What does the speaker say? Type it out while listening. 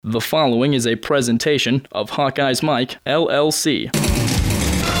The following is a presentation of Hawkeyes Mike, LLC.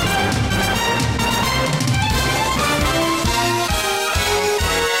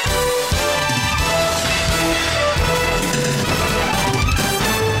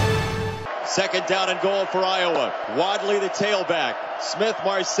 Second down and goal for Iowa. Wadley the tailback.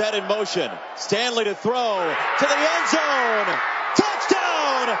 Smith-Marsette in motion. Stanley to throw to the end zone.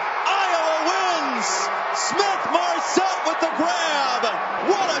 Touchdown! Iowa wins! Smith-Marsette with the grab.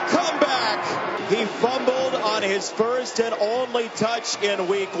 What a comeback! He fumbled on his first and only touch in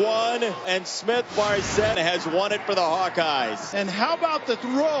week one, and Smith-Marsette has won it for the Hawkeyes. And how about the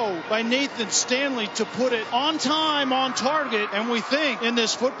throw by Nathan Stanley to put it on time, on target, and we think in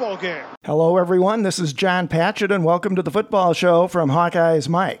this football game. Hello, everyone. This is John Patchett, and welcome to the Football Show from Hawkeyes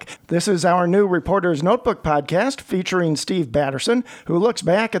Mike. This is our new Reporter's Notebook podcast featuring Steve Batterson, who looks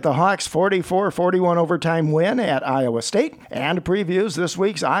back at the Hawks' 44-41 overtime win at Iowa State and previews this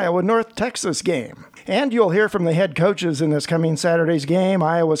week's Iowa-North Texas game. And you'll hear from the head coaches in this coming Saturday's game,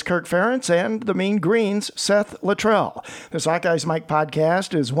 Iowa's Kirk Ferentz and the Mean Green's Seth Littrell. This Hawkeyes Mike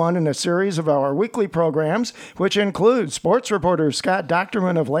podcast is one in a series of our weekly programs, which include sports reporters Scott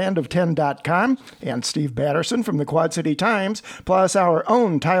Docterman of LandOf10.com and Steve Batterson from the Quad City Times, plus our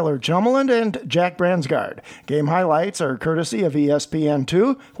own Tyler Jummeland and Jack Bransgard. Game highlights are courtesy of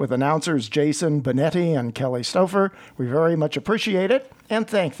ESPN2 with announcers Jason Benetti and Kelly Stouffer. We very much appreciate it and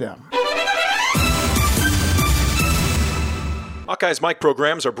thank them. Hawkeyes Mike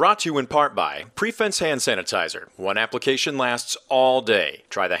programs are brought to you in part by Prefense Hand Sanitizer. One application lasts all day.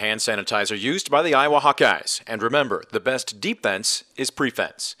 Try the hand sanitizer used by the Iowa Hawkeyes. And remember, the best defense is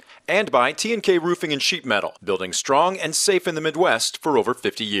Prefense. And by T&K Roofing and Sheet Metal, building strong and safe in the Midwest for over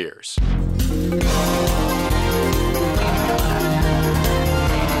 50 years.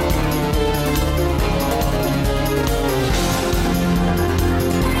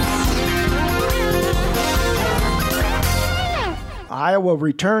 Iowa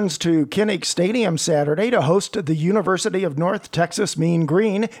returns to Kinnick Stadium Saturday to host the University of North Texas Mean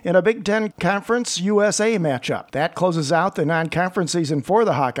Green in a Big Ten Conference USA matchup. That closes out the non-conference season for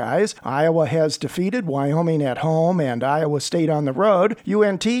the Hawkeyes. Iowa has defeated Wyoming at home and Iowa State on the road.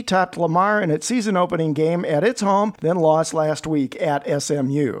 UNT topped Lamar in its season-opening game at its home, then lost last week at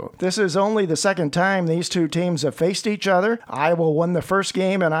SMU. This is only the second time these two teams have faced each other. Iowa won the first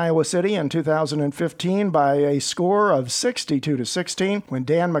game in Iowa City in 2015 by a score of 62-16. When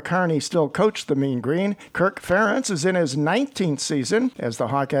Dan McCarney still coached the Mean Green. Kirk Ferentz is in his 19th season as the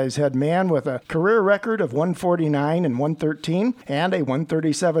Hawkeyes head man with a career record of 149-113 and a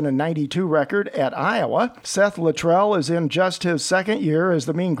 137-92 record at Iowa. Seth Littrell is in just his second year as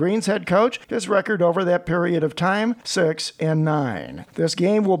the Mean Green's head coach. His record over that period of time, 6-9. This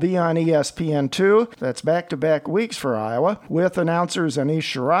game will be on ESPN2. That's back-to-back weeks for Iowa with announcers Anish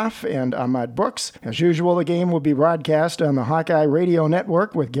Sharaf and Ahmad Brooks. As usual, the game will be broadcast on the Hawkeye Radio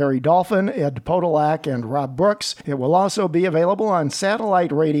Network with Gary Dolphin, Ed Podolak, and Rob Brooks. It will also be available on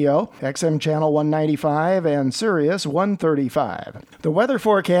satellite radio, XM Channel 195 and Sirius 135. The weather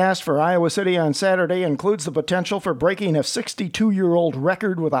forecast for Iowa City on Saturday includes the potential for breaking a 62-year-old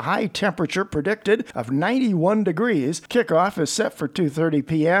record with a high temperature predicted of 91 degrees. Kickoff is set for 2:30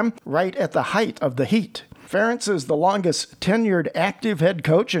 p.m., right at the height of the heat. Ferentz is the longest tenured active head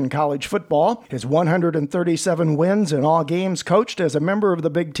coach in college football. His 137 wins in all games coached as a member of the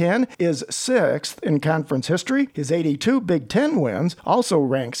Big Ten is 6th in conference history. His 82 Big Ten wins also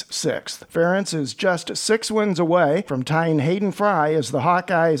ranks 6th. Ferentz is just 6 wins away from tying Hayden Fry as the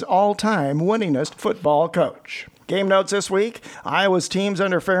Hawkeyes' all-time winningest football coach. Game notes this week. Iowa's teams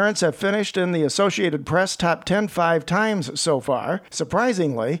under Ferentz have finished in the Associated Press top 10 5 times so far.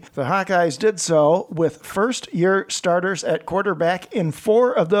 Surprisingly, the Hawkeyes did so with first-year starters at quarterback in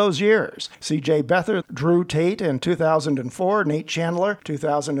 4 of those years. C.J. Beathard, Drew Tate in 2004, Nate Chandler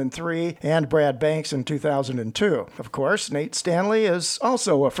 2003, and Brad Banks in 2002. Of course, Nate Stanley is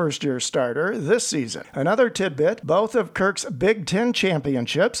also a first-year starter this season. Another tidbit, both of Kirk's Big Ten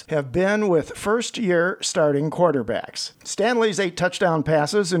championships have been with first-year starting quarterbacks. Stanley's 8 touchdown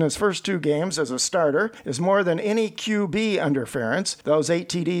passes in his first 2 games as a starter is more than any QB under Ferentz. Those 8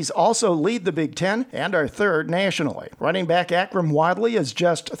 TDs also lead the Big Ten and are 3rd nationally. Running back Akram Wadley is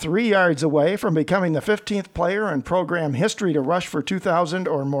just 3 yards away from becoming the 15th player in program history to rush for 2,000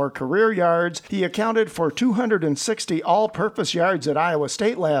 or more career yards. He accounted for 260 all-purpose yards at Iowa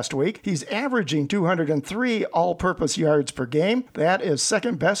State last week. He's averaging 203 all-purpose yards per game. That is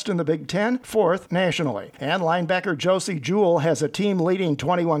 2nd best in the Big Ten, 4th nationally. And linebacker Josie Jewell has a team-leading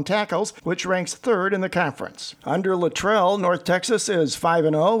 21 tackles, which ranks third in the conference. Under Luttrell, North Texas is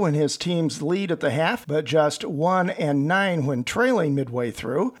 5-0 when his teams lead at the half, but just 1-9 when trailing midway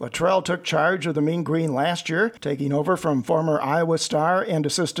through. Luttrell took charge of the Mean Green last year, taking over from former Iowa star and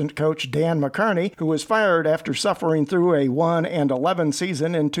assistant coach Dan McCarney, who was fired after suffering through a 1-11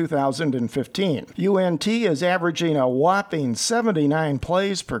 season in 2015. UNT is averaging a whopping 79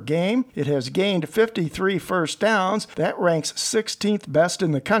 plays per game. It has gained 53 first downs. That ranks 16th best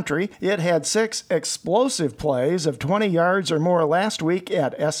in the country. It had 6 explosive plays of 20 yards or more last week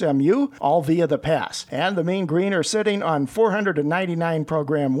at SMU, all via the pass. And the Mean Green are sitting on 499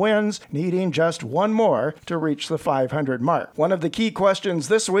 program wins, needing just one more to reach the 500 mark. One of the key questions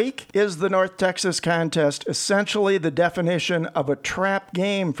this week is the North Texas contest essentially the definition of a trap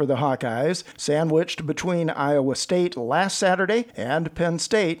game for the Hawkeyes, sandwiched between Iowa State last Saturday and Penn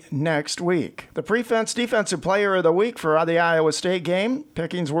State next week. The Prefense Defensive Player of the Week for the Iowa State game,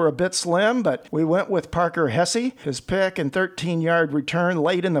 pickings were a bit slim, but we went with Parker Hesse. His pick and 13-yard return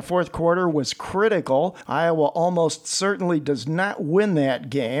late in the fourth quarter was critical. Iowa almost certainly does not win that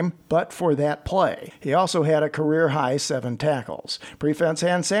game, but for that play. He also had a career-high 7 tackles. Prefense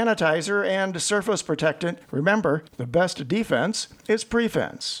hand sanitizer and surface protectant. Remember, the best defense is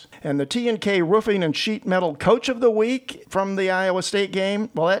Prefense. And the T&K Roofing and Sheet Metal Coach of the Week from the Iowa State game,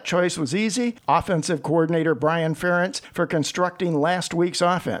 well, that choice was easy. Offensive coordinator Brian Ferentz for constructing last week's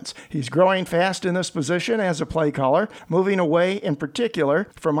offense. He's growing fast in this position as a play caller, moving away in particular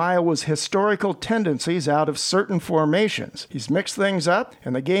from Iowa's historical tendencies out of certain formations. He's mixed things up,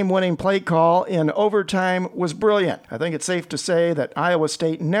 and the game-winning play call in overtime was brilliant. I think it's safe to say that Iowa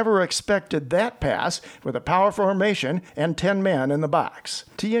State never expected that pass with a power formation and 10 men in the box.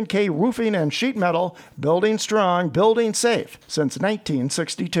 T&K Roofing and Sheet Metal, building strong, building safe since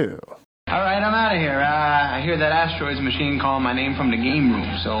 1962. All right, I'm out of here. I hear that Asteroids machine calling my name from the game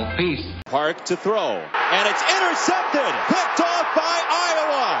room, so peace. Park to throw, and it's intercepted, picked off by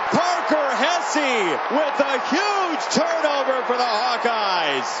Iowa. Parker Hesse with a huge turnover for the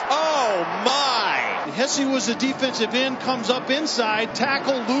Hawkeyes. Oh my! Hesse was the defensive end, comes up inside,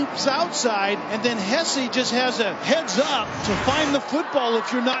 tackle loops outside, and then Hesse just has a heads up to find the football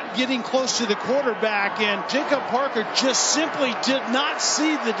if you're not getting close to the quarterback, and Jacob Parker just simply did not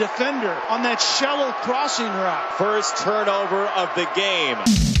see the defender on that shallow crossing route. First turnover of the game.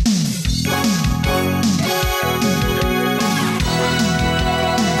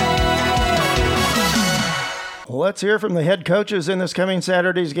 Let's hear from the head coaches in this coming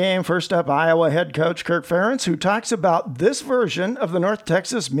Saturday's game. First up, Iowa head coach Kirk Ferentz, who talks about this version of the North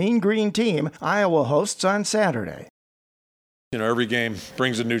Texas Mean Green team Iowa hosts on Saturday. You know, every game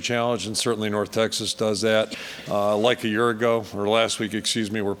brings a new challenge, and certainly North Texas does that. Like a year ago, or last week,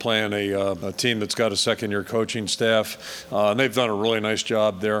 we're playing a team that's got a second-year coaching staff, and they've done a really nice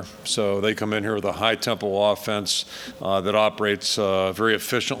job there. So they come in here with a high-tempo offense that operates very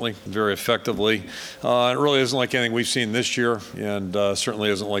efficiently, very effectively. It really isn't like anything we've seen this year, and certainly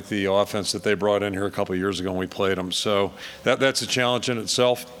isn't like the offense that they brought in here a couple of years ago when we played them. So that's a challenge in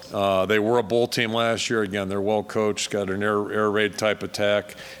itself. They were a bowl team last year. Again, they're well coached, got an air raid type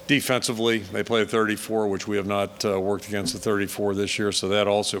attack. Defensively, they play a 34, which we have not worked against the 34 this year, so that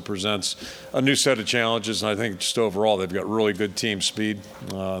also presents a new set of challenges. And I think just overall, they've got really good team speed.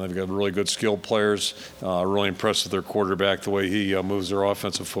 They've got really good skilled players. Really impressed with their quarterback, the way he moves their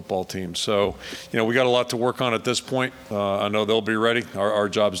offensive football team. So, you know, we got a lot to work on at this point. I know they'll be ready. Our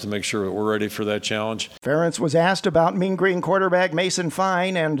job is to make sure that we're ready for that challenge. Ferentz was asked about Mean Green quarterback Mason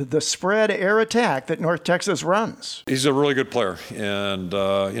Fine and the spread air attack that North Texas runs. He's a really good player, and you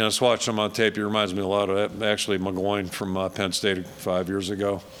know, just watching him on tape, he reminds me a lot of actually McGloin from Penn State 5 years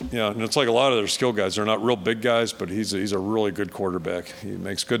ago. Yeah, and it's like a lot of their skill guys. They're not real big guys, but he's a really good quarterback. He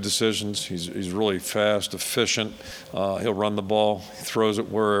makes good decisions. He's really fast, efficient. He'll run the ball. He throws it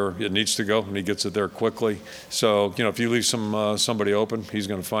where it needs to go, and he gets it there quickly. So, you know, if you leave somebody open, he's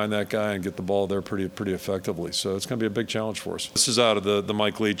going to find that guy and get the ball there pretty effectively. So it's going to be a big challenge for us. This is out of the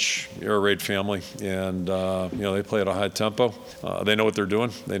Mike Leach air raid family, and you know, they play at a high tempo. They know what they're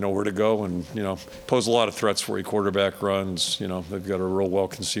doing. They know where to go, and you know, pose a lot of threats for you. Quarterback runs. You know, they've got a real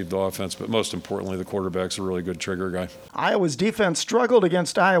well-conceived offense, but most importantly, the quarterback's a really good trigger guy. Iowa's defense struggled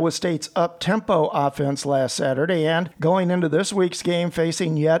against Iowa State's up-tempo offense last Saturday, and going into this week's game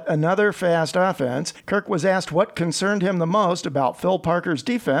facing yet another fast offense, Kirk was asked what concerned him the most about Phil Parker's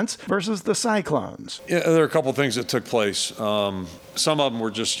defense versus the Cyclones. Yeah, there are a couple things that took place. Some of them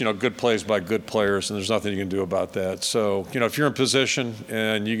were just, you know, good plays by good players, and there's nothing you can do about that. So, if you're in position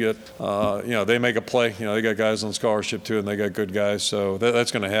and you get, they make a play, they got guys on scholarship too, and they got good guys. So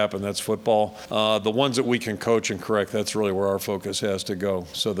that's going to happen. That's football. The ones that we can coach and correct, that's really where our focus has to go.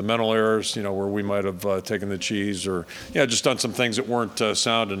 So the mental errors, where we might have taken the cheese or, just done some things that weren't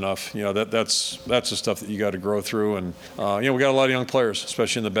sound enough. That's the stuff that you got to grow through. And, we got a lot of young players,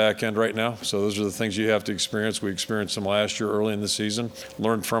 especially in the back end right now. So those are the things you have to experience. We experienced them last year early in the season,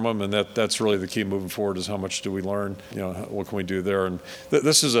 learned from them, and that's really the key moving forward is how much do we learn, what can we do there. And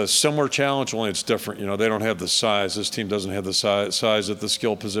this is a similar challenge, only it's different. They don't have the size. This team doesn't have the size at the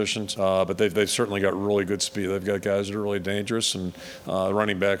skill positions, but they've certainly got really good speed. They've got guys that are really dangerous, and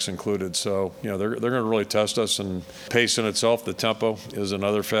running backs included. So, they're going to really test us, and pace in itself, the tempo is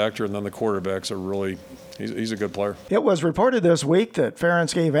another factor, and then the quarterbacks are really He's a good player. It was reported this week that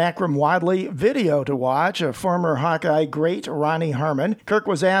Ferentz gave Akrum Wadley video to watch of former Hawkeye great Ronnie Harmon. Kirk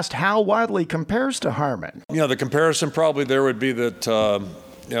was asked how Wadley compares to Harmon. The comparison probably there would be that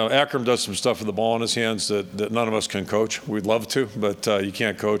Akrum does some stuff with the ball in his hands that none of us can coach. We'd love to, but you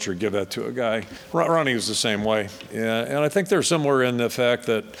can't coach or give that to a guy. Ronnie was the same way. And I think they're similar in the fact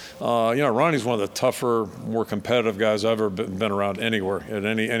that, Ronnie's one of the tougher, more competitive guys I've ever been around anywhere, at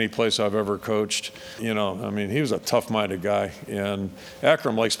any place I've ever coached. He was a tough-minded guy. And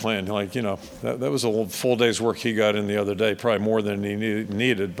Akrum likes playing. That was a full day's work he got in the other day, probably more than he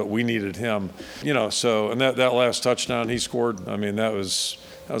needed, but we needed him. And that last touchdown he scored, that was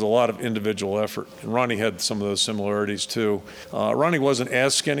a lot of individual effort. And Ronnie had some of those similarities too. Ronnie wasn't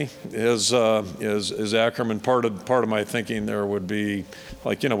as skinny as Akrum, and part of my thinking there would be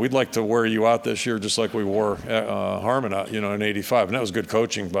we'd like to wear you out this year just like we wore Harmon out, in '85, and that was good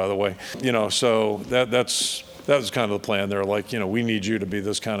coaching, by the way. So that was kind of the plan there. We need you to be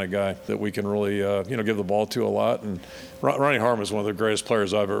this kind of guy that we can really, give the ball to a lot. And Ronnie Harmon is one of the greatest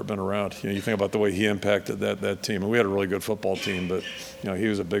players I've ever been around. You think about the way he impacted that team. And we had a really good football team, but, he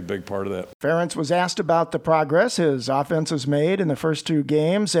was a big part of that. Ferentz was asked about the progress his offense has made in the first two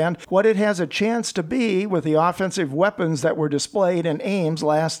games and what it has a chance to be with the offensive weapons that were displayed in Ames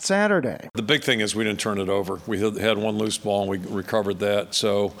last Saturday. The big thing is we didn't turn it over. We had one loose ball, and we recovered that.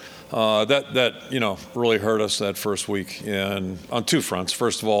 So that really hurt us that first week, and on two fronts.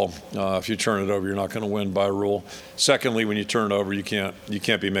 First of all, if you turn it over, you're not going to win by rule. Secondly, when you turn it over, you can't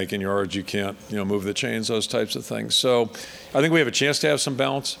be making yards. You can't move the chains, those types of things. So I think we have a chance to have some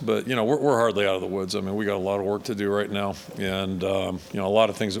balance, but we're hardly out of the woods. We got a lot of work to do right now, and a lot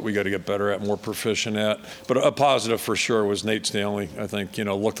of things that we got to get better at, more proficient at. But a positive for sure was Nate Stanley. I think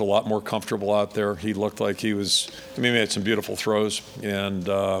looked a lot more comfortable out there. He looked like he made some beautiful throws, and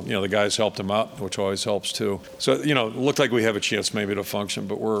the guys helped him out, which always helps too. So it looked like we have a chance maybe to function,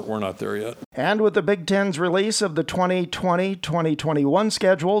 but we're not there yet. And with the Big Ten's release of the 2020-2021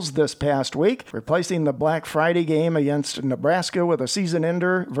 schedules this past week, replacing the Black Friday game against Nebraska with a season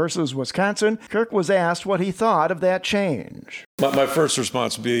ender versus Wisconsin, Kirk was asked what he thought of that change. My first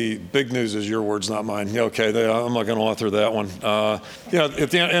response would be, big news is your words, not mine. Okay, I'm not going to author that one.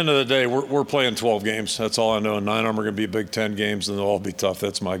 At the end of the day, we're playing 12 games. That's all I know, and 9 of them are going to be Big Ten games, and they'll all be tough.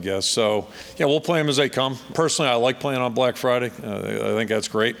 That's my guess. So, we'll play them as they come. Personally, I like playing on Black Friday. I think that's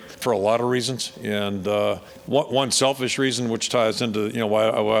great for a lot of reasons. And one selfish reason, which ties into why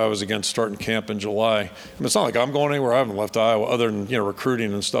I was against starting camp in July. It's not like I'm going anywhere. I haven't left Iowa other than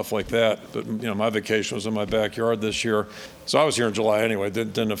recruiting and stuff like that. But my vacation was in my backyard this year. So I was here in July anyway. It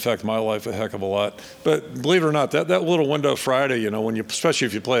didn't affect my life a heck of a lot. But believe it or not, that little window Friday, especially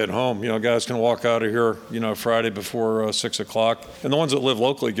if you play at home, guys can walk out of here, Friday before 6 o'clock. And the ones that live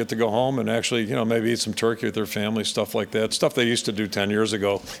locally get to go home and actually, maybe eat some turkey with their family, stuff like that. Stuff they used to do 10 years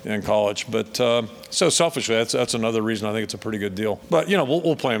ago in college. But so selfishly, that's another reason I think it's a pretty good deal. But,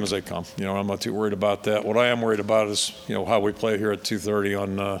 we'll play them as they come. I'm not too worried about that. What I am worried about is, how we play here at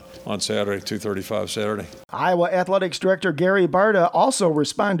 2:30 on Saturday, 2:35 Saturday. Iowa Athletics Director Gary Barta also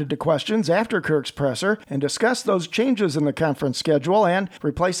responded to questions after Kirk's presser and discussed those changes in the conference schedule and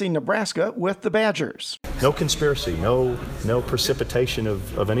replacing Nebraska with the Badgers. No conspiracy, no precipitation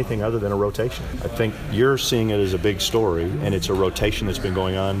of anything other than a rotation. I think you're seeing it as a big story, and it's a rotation that's been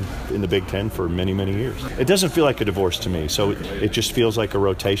going on in the Big Ten for many, many years. It doesn't feel like a divorce to me, so it just feels like a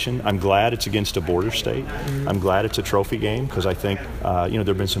rotation. I'm glad it's against a border state. I'm glad it's a trophy game because I think, there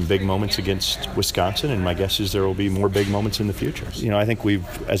have been some big moments against Wisconsin, and my guess is there will be more big moments moments in the future. I think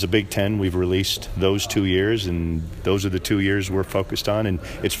as a Big Ten, we've released those 2 years, and those are the 2 years we're focused on. And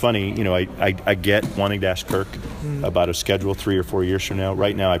it's funny, I get wanting to ask Kirk about a schedule 3 or 4 years from now.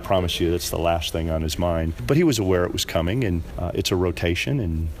 Right now, I promise you that's the last thing on his mind. But he was aware it was coming, and it's a rotation,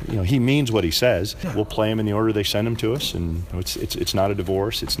 and he means what he says. We'll play him in the order they send him to us, and it's not a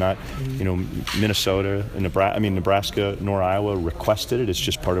divorce. It's not, Minnesota, Nebraska, nor Iowa requested it. It's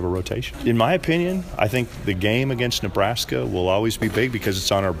just part of a rotation. In my opinion, I think the game against Nebraska will always be big because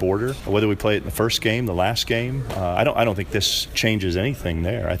it's on our border. Whether we play it in the first game, the last game, I don't think this changes anything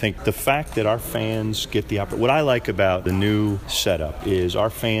there. I think the fact that our fans get the opportunity. What I like about the new setup is our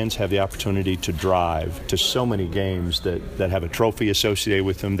fans have the opportunity to drive to so many games that have a trophy associated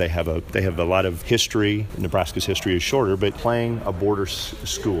with them. They have a lot of history. Nebraska's history is shorter, but playing a border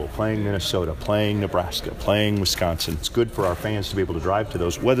school, playing Minnesota, playing Nebraska, playing Wisconsin, it's good for our fans to be able to drive to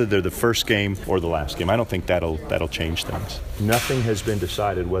those, whether they're the first game or the last game. I don't think that'll change things. Nothing has been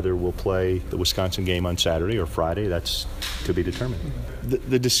decided whether we'll play the Wisconsin game on Saturday or Friday. That's to be determined.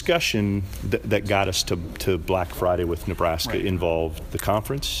 The discussion that got us to Black Friday with Nebraska involved the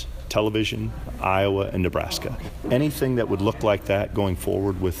conference, television, Iowa, and Nebraska. Anything that would look like that going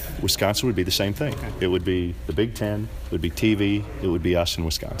forward with Wisconsin would be the same thing. It would be the Big Ten, it would be TV, it would be us in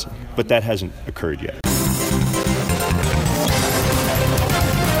Wisconsin. But that hasn't occurred yet.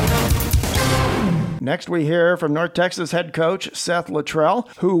 Next, we hear from North Texas head coach Seth Littrell,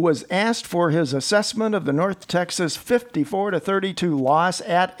 who was asked for his assessment of the North Texas 54-32 loss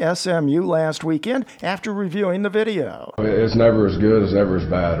at SMU last weekend after reviewing the video. It's never as good, it's never as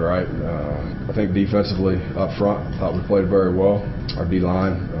bad, right? I think defensively up front, I thought we played very well. Our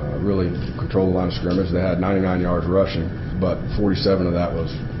D-line really controlled the line of scrimmage. They had 99 yards rushing, but 47 of that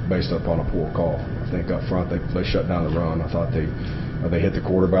was based upon a poor call. I think up front they shut down the run. I thought they hit the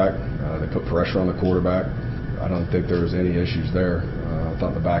quarterback. They put pressure on the quarterback. I don't think there was any issues there. I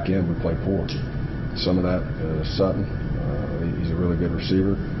thought the back end we played poor. Some of that is Sutton. He's a really good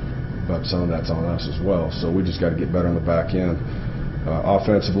receiver, but some of that's on us as well. So we just got to get better on the back end.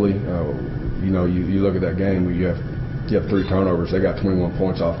 Offensively, you look at that game. You have 3 turnovers. They got 21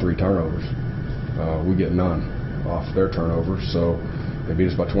 points off 3 turnovers. We get none off their turnovers. So they beat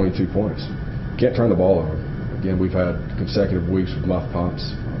us by 22 points. Can't turn the ball over. Again, we've had consecutive weeks with muff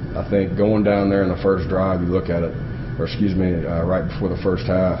punts. I think going down there in the first drive, you look at it, right before the first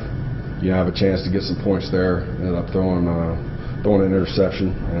half, you have a chance to get some points there. Ended up throwing an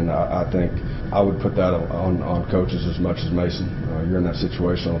interception, and I think I would put that on coaches as much as Mason. You're in that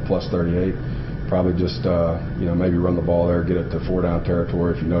situation on a plus 38. Probably just maybe run the ball there, get it to 4-down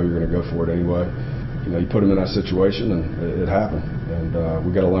territory if you know you're going to go for it anyway. You put them in that situation, and it happened. And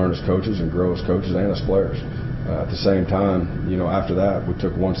we got to learn as coaches and grow as coaches and as players. At the same time, after that, we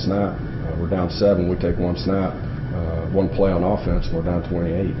took 1 snap. We're down 7. We take 1 snap, 1 play on offense, and we're down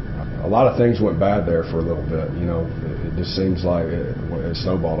 28. A lot of things went bad there for a little bit. It just seems like it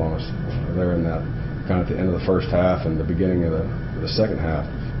snowballed on us. There in that kind of at the end of the first half and the beginning of the second half.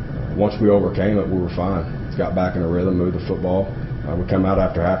 Once we overcame it, we were fine. Got back in a rhythm, moved the football. We come out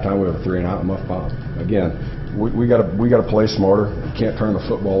after halftime. We have a 3-and-out muff punt. Again, we got to play smarter. You can't turn the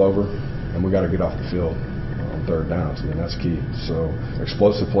football over, and we got to get off the field on third downs. That's key. So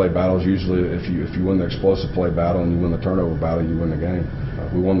explosive play battles, usually if you win the explosive play battle and you win the turnover battle, you win the game.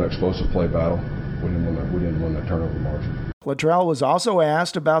 We won the explosive play battle. We didn't win the turnover margin. Littrell was also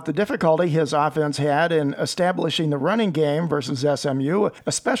asked about the difficulty his offense had in establishing the running game versus SMU,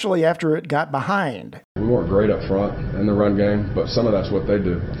 especially after it got behind. We weren't great up front in the run game, but some of that's what they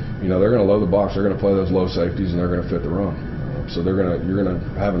do. They're going to load the box. They're going to play those low safeties, and they're going to fit the run. So you're going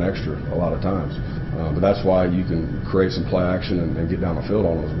to have an extra a lot of times. But that's why you can create some play action and get down the field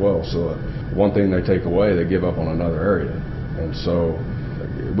on them as well. So one thing they take away, they give up on another area. And so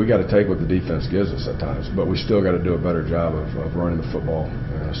we got to take what the defense gives us at times, but we still got to do a better job of running the football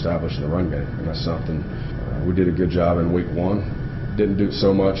and establishing the run game. And that's something we did a good job in week 1. Didn't do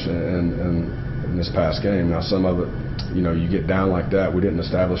so much in this past game. Now some of it, you get down like that. We didn't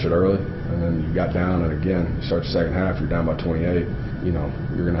establish it early, and then you got down, and again, you start the second half, you're down by 28.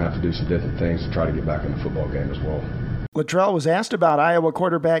 You're going to have to do some different things to try to get back in the football game as well. Littrell was asked about Iowa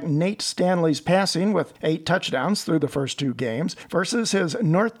quarterback Nate Stanley's passing with 8 touchdowns through the first 2 games versus his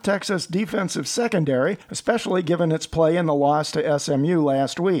North Texas defensive secondary, especially given its play in the loss to SMU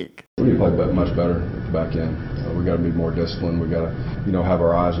last week. We need to play much better at the back end. We got to be more disciplined. We got to, have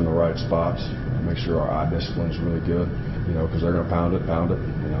our eyes in the right spots. Make sure our eye discipline is really good. Because they're going to pound it.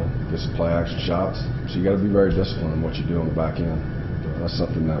 Get some play action shots. So you got to be very disciplined in what you do on the back end. That's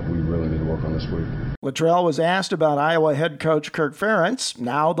something that we really need to work on this week. Littrell was asked about Iowa head coach Kirk Ferentz,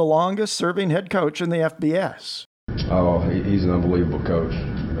 now the longest-serving head coach in the FBS. Oh, he's an unbelievable coach.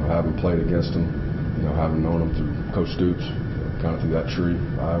 Having played against him, having known him through Coach Stoops, kind of through that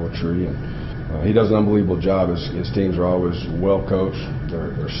Iowa tree, and he does an unbelievable job. His teams are always well coached.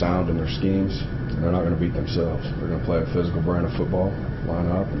 They're sound in their schemes, and they're not going to beat themselves. They're going to play a physical brand of football, line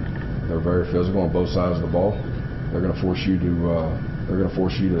up, and they're very physical on both sides of the ball. They're going to force you to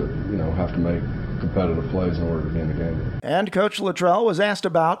have to make competitive plays in order to win the game. And Coach Luttrell was asked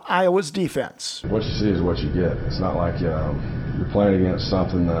about Iowa's defense. What you see is what you get. It's not like you're playing against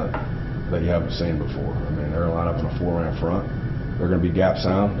something that you haven't seen before. I mean, they're lined up in a 4-man front. They're going to be gap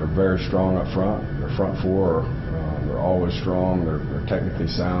sound. They're very strong up front. Their front four they're always strong. They're technically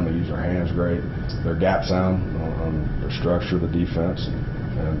sound. They use their hands great. They're gap sound on their structure, the defense,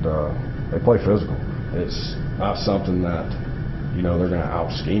 and they play physical. It's not something that they're going to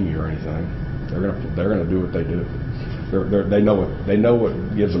out-scheme you or anything. They're going to do what they do. They know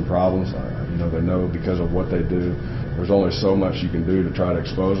what gives them problems. They know because of what they do. There's only so much you can do to try to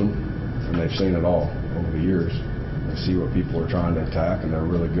expose them, and they've seen it all over the years. They see what people are trying to attack, and they're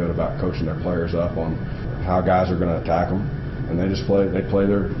really good about coaching their players up on how guys are going to attack them, and they play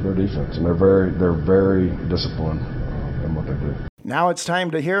their defense, and they're very disciplined in what they do. Now it's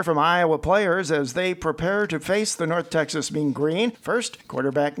time to hear from Iowa players as they prepare to face the North Texas Mean Green. First,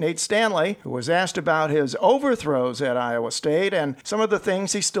 quarterback Nate Stanley, who was asked about his overthrows at Iowa State and some of the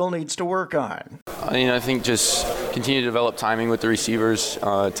things he still needs to work on. I think just continue to develop timing with the receivers,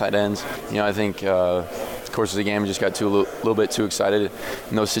 tight ends. I think the course of the game, I just got a little bit too excited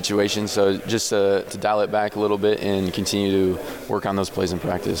in those situations. So just to dial it back a little bit and continue to work on those plays in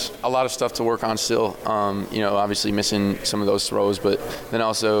practice. A lot of stuff to work on still. Obviously missing some of those throws, but then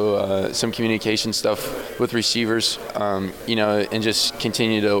also some communication stuff with receivers, and just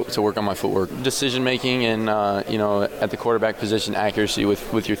continue to work on my footwork. Decision making and, at the quarterback position, accuracy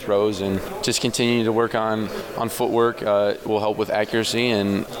with your throws, and just continue to work on footwork will help with accuracy,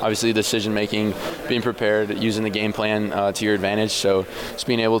 and obviously decision making, being prepared, using the game plan to your advantage. So just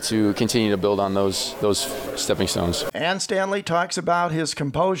being able to continue to build on those stepping stones. And Stanley talks about his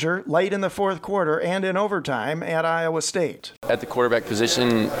composure late in the fourth quarter and in overtime at Iowa State. At the quarterback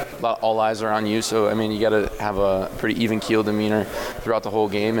position, all eyes are on you. So, you got to have a pretty even-keeled demeanor throughout the whole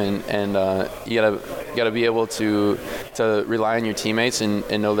game, and you got to be able to rely on your teammates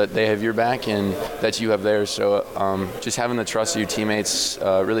and know that they have your back and that you have theirs. So just having the trust of your teammates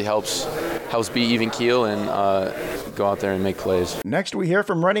really helps be even keel and go out there and make plays. Next, we hear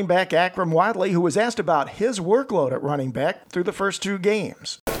from running back Akrum Wadley, who was asked about his workload at running back through the first two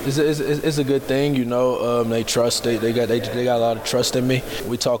games. It's a good thing, they trust, they got a lot of trust in me.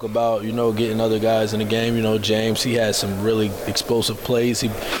 We talk about, getting other guys in the game. James, he had some really explosive plays. He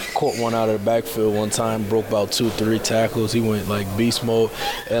caught one out of the backfield one time, broke about 2-3 tackles. He went like beast mode,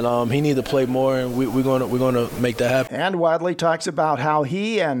 and he needed to play more, and we're gonna make that happen. And Wadley talks about how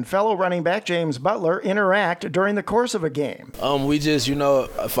he and fellow running back James Butler interact during the course of a game. We just,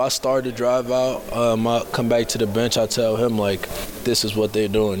 if I start to drive out, I come back to the bench, I tell him, this is what they're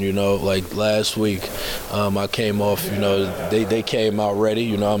doing, like last week, I came off, they came out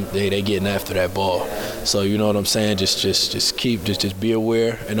ready, they getting after that ball. So, you know what I'm saying? Just be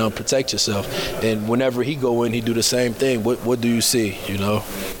aware and protect yourself. And whenever he go in, he do the same thing. What do you see,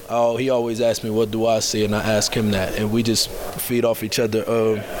 He always asks me, what do I see? And I ask him that. And we just feed off each other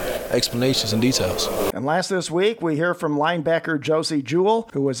explanations and details. And last this week, we hear from linebacker Josie Jewell,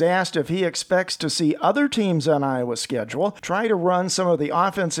 who was asked if he expects to see other teams on Iowa's schedule try to run some of the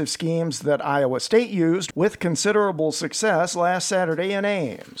offensive schemes that Iowa State used with considerable success last Saturday in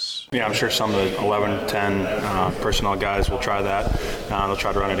Ames. Yeah, I'm sure some of the 11, 10 personnel guys will try that. They'll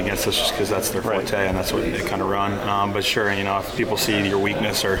try to run it against us just because that's their forte and that's what they kind of run. But sure, if people see your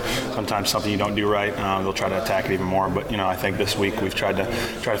weakness or sometimes something you don't do right, they'll try to attack it even more. But, I think this week we've tried to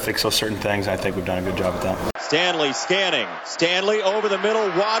fix those certain things. I think we've done a good job at that. Stanley scanning. Stanley over the middle.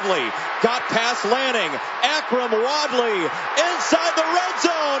 Wadley got past Lanning. Akrum Wadley inside the red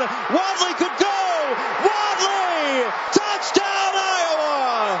zone. Wadley could go. Wadley! Touchdown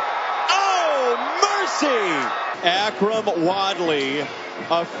Iowa! Oh, mercy! Akrum Wadley,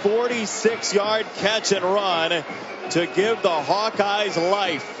 a 46-yard catch and run to give the Hawkeyes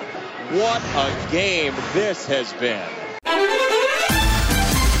life. What a game this has been.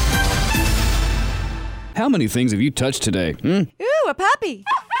 How many things have you touched today? Ooh, a puppy.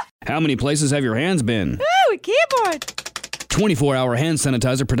 How many places have your hands been? Ooh, a keyboard. 24-hour hand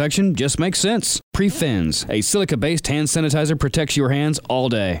sanitizer protection just makes sense. Prefens, a silica-based hand sanitizer, protects your hands all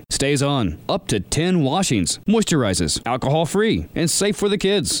day. Stays on up to 10 washings, moisturizes, alcohol-free, and safe for the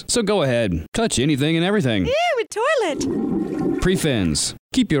kids. So go ahead, touch anything and everything. Ew, a toilet. Prefens,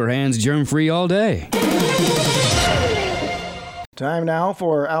 keep your hands germ-free all day. Time now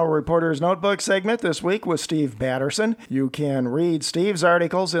for our Reporter's Notebook segment this week with Steve Batterson. You can read Steve's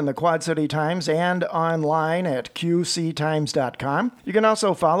articles in the Quad City Times and online at qctimes.com. You can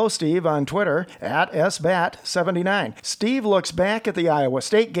also follow Steve on Twitter at SBAT79. Steve looks back at the Iowa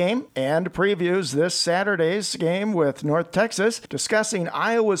State game and previews this Saturday's game with North Texas, discussing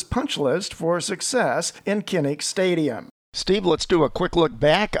Iowa's punch list for success in Kinnick Stadium. Steve, let's do a quick look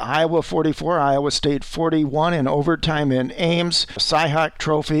back. Iowa 44, Iowa State 41 in overtime in Ames. Cy-Hawk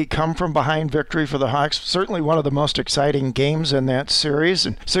Trophy, come-from-behind victory for the Hawks. Certainly one of the most exciting games in that series.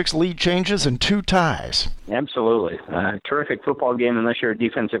 And 6 lead changes and 2 ties. Absolutely. Terrific football game unless you're a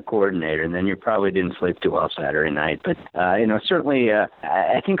defensive coordinator, and then you probably didn't sleep too well Saturday night. But, certainly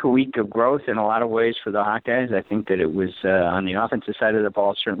I think a week of growth in a lot of ways for the Hawkeyes. I think that it was on the offensive side of the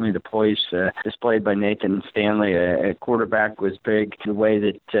ball, certainly the poise displayed by Nathan Stanley, a quarterback, was big. The way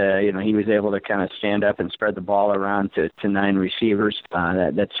that, he was able to kind of stand up and spread the ball around to 9 receivers,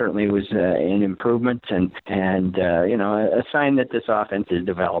 that certainly was an improvement and a sign that this offense is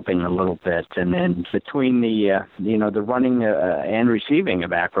developing a little bit. And then between the running and receiving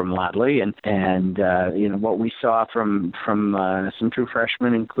of Akrum Wadley and what we saw from some true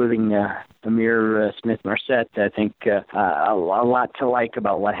freshmen, including Amir Smith-Marset, I think a lot to like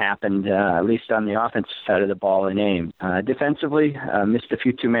about what happened, at least on the offensive side of the ball in Ames. Defensively, missed a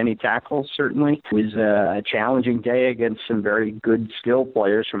few too many tackles, certainly. It was a challenging day against some very good skill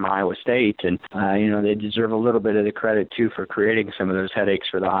players from Iowa State, and they deserve a little bit of the credit, too, for creating some of those headaches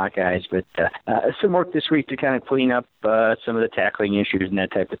for the Hawkeyes. But some work this week to kind of clean up some of the tackling issues and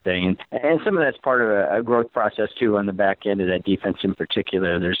that type of thing. And some of that's part of a growth process, too, on the back end of that defense in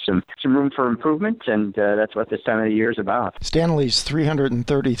particular. There's some room for improvement, and that's what this time of the year is about. Stanley's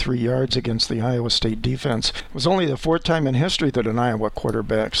 333 yards against the Iowa State defense was only the 4th time in history that an Iowa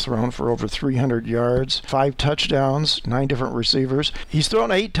quarterback's thrown for over 300 yards, 5 touchdowns, 9 different receivers. He's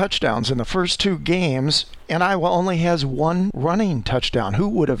thrown 8 touchdowns in the first 2 games, and Iowa only has 1 running touchdown. Who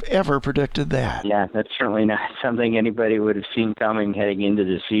would have ever predicted that? Yeah, that's certainly not something anybody would have seen coming heading into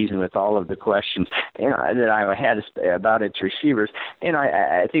the season with all of the questions that Iowa had about its receivers.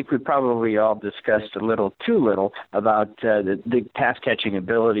 I think we probably all discussed a little too little about the pass-catching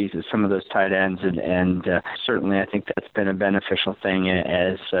abilities of some of those tight ends, and certainly I think that's been a beneficial thing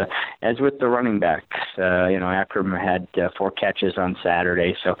as with the running backs. Akrum had 4 catches on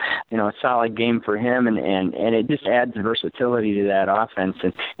Saturday, so a solid game for him, and it just adds versatility to that offense,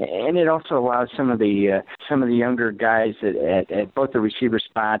 and it also allows some of the younger guys at both the receiver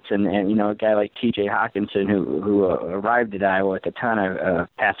spots and a guy like T.J. Hawkinson who arrived at Iowa with a ton of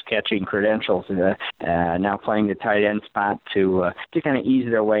pass catching credentials, now playing the tight end spot to kind of ease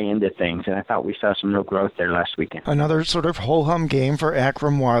their way into things, and I thought we saw some real growth there last weekend. Another sort of ho-hum game for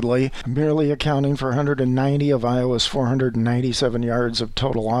Akrum Wadley, merely accounting for 190 of Iowa's 497 yards of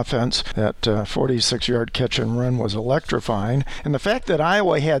total offense. That 46-yard catch and run was electrifying. And the fact that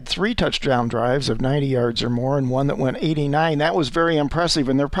Iowa had 3 touchdown drives of 90 yards or more and one that went 89, that was very impressive,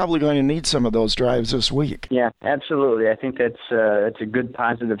 and they're probably going to need some of those drives this week. Yeah, absolutely. I think that's a good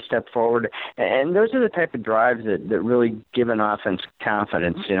positive step forward. And those are the type of drives that really give an offense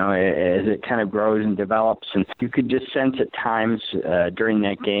confidence, as it kind of grows and develops. And you could just sense at times during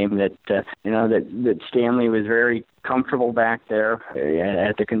that game that Stanley was very comfortable back there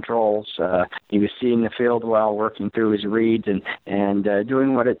at the controls. He was seeing the field well, working through his reads and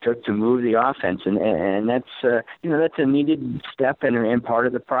doing what it took to move the offense, and that's a needed step and part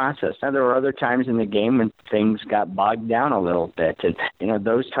of the process. Now there were other times in the game when things got bogged down a little bit, and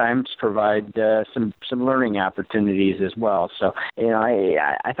those times provide some learning opportunities as well. So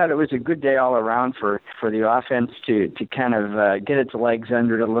I thought it was a good day all around for the offense to kind of get its legs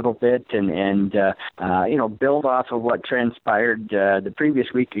under it a little bit and build off of what transpired the previous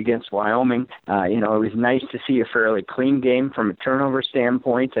week against Wyoming. It was nice to see a fairly clean game from a turnover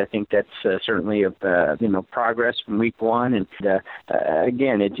standpoint. I think that's certainly progress from week 1. And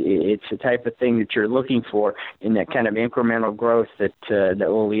again, it's the type of thing that you're looking for in that kind of incremental growth that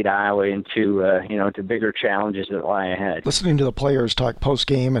will lead Iowa into to bigger challenges that lie ahead. Listening to the players talk post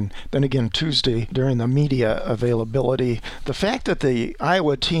game and then again Tuesday during the media availability, the fact that the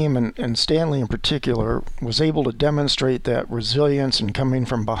Iowa team and Stanley in particular was able to demonstrate that resilience and coming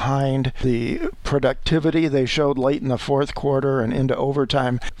from behind, the productivity they showed late in the 4th quarter and into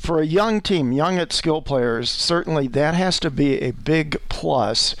overtime. For a young team, young at skill players, certainly that has to be a big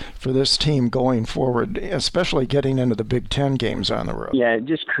plus for this team going forward, especially getting into the Big Ten games on the road. Yeah, it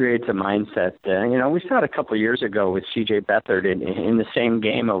just creates a mindset. We saw it a couple of years ago with C.J. Beathard in the same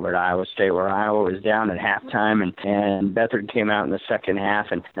game over at Iowa State where Iowa was down at halftime and Beathard came out in the second half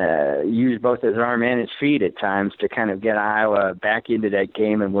and used both his arm and his feet at times turnovers to kind of get Iowa back into that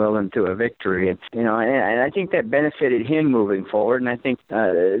game and will them to a victory. And I think that benefited him moving forward. And I think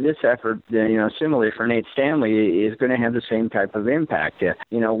this effort, similarly for Nate Stanley, is going to have the same type of impact.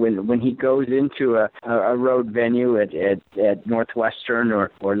 When he goes into a road venue at Northwestern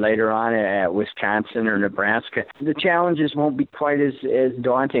or later on at Wisconsin or Nebraska, the challenges won't be quite as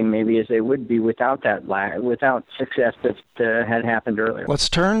daunting maybe as they would be without success that had happened earlier. Let's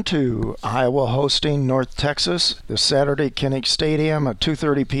turn to Iowa hosting North Texas this Saturday, Kinnick Stadium, a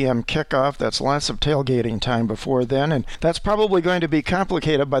 2:30 p.m. kickoff. That's lots of tailgating time before then, and that's probably going to be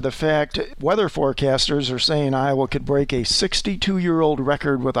complicated by the fact weather forecasters are saying Iowa could break a 62-year-old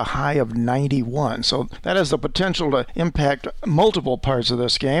record with a high of 91. So that has the potential to impact multiple parts of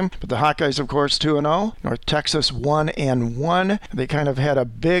this game. But the Hawkeyes, of course, 2-0. North Texas 1-1. They kind of had a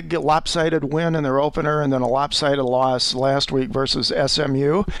big lopsided win in their opener and then a lopsided loss last week versus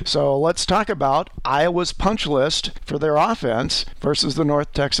SMU. So let's talk about Iowa's punch list for their offense versus the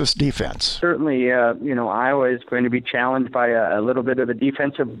North Texas defense. Certainly, Iowa is going to be challenged by a little bit of a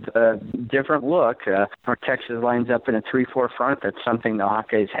defensive different look. North Texas lines up in a 3-4 front. That's something the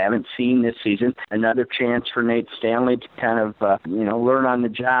Hawkeyes haven't seen this season. Another chance for Nate Stanley to kind of, learn on the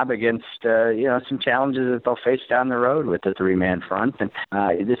job against, some challenges that they'll face down the road with the three-man front. And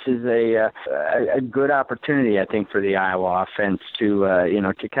this is a good opportunity, I think, for the Iowa offense to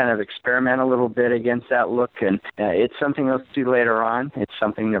kind of experiment a little bit against that look. And it's something they'll see later on. It's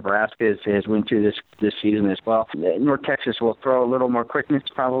something Nebraska has went through this season as well. North Texas will throw a little more quickness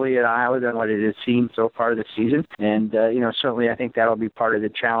probably at Iowa than what it has seen so far this season. And, certainly I think that'll be part of the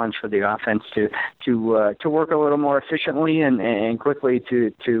challenge for the offense to work a little more efficiently and quickly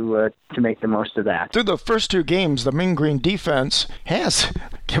to make the most of that. Through the first two games, the Mean Green defense has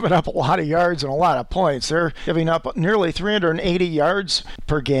given up a lot of yards and a lot of points. They're giving up nearly 380 yards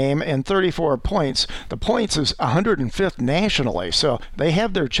per game and 34 points. The points is 105th nationally, so they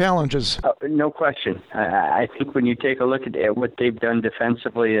have their challenges. No question. I think when you take a look at what they've done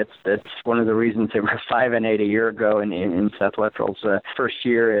defensively, that's one of the reasons they were 5-8 a year ago in Seth Luttrell's first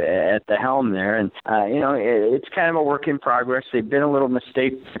year at the helm there. And, it's kind of a work in progress. They've been a little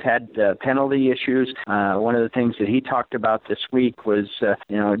mistake. They've had penalty issues. One of the things that he talked about this week was,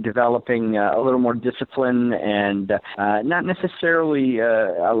 developing a little more discipline and not necessarily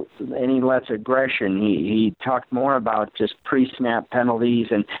any less aggression. He talked more about just pre-snap penalties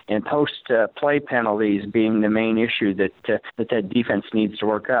and post-play penalties being the main issue that defense needs to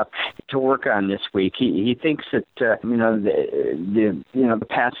work on this week. He thinks that the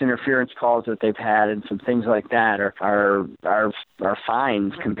pass interference calls that they've had and some things like that are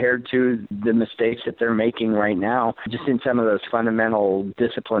fines compared to the mistakes that they're making right now, just in some of those fundamental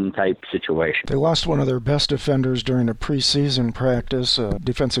discipline type situations. They lost one of their best defenders during a preseason practice,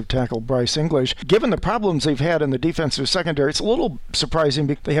 defensive tackle Bryce English. Given the problems they've had in the defensive secondary, it's a little surprising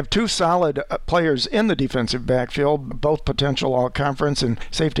because they have two solid players in the defensive backfield, both potential all-conference, and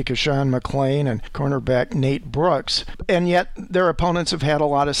safety Kashawn McLean and cornerback Nate Brooks, and yet their opponents have had a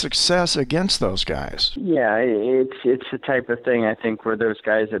lot of success against those guys. Yeah, it's the type of thing, I think, where those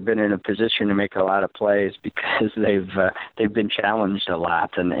guys have been in a position to make a lot of plays because they've been challenged a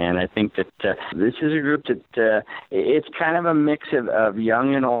lot, and I think that this is a group that it's kind of a mix of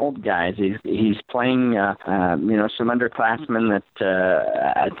young and old guys. He's playing some underclassmen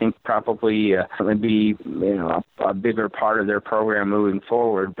that I think probably would be a bigger part of their program moving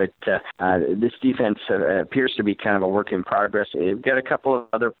forward. But this defense appears to be kind of a work in progress. They've got a couple of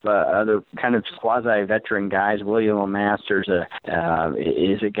other kind of quasi-veteran guys. William Masters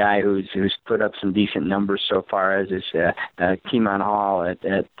is a guy who's put up some decent numbers so far, as is Keemon Hall at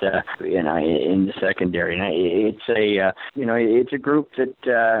in the secondary. And it's a group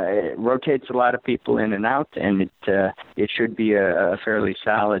that rotates a lot of people in and out, and it should be a fairly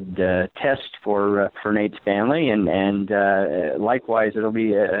solid test for Nate Stanley, and likewise it'll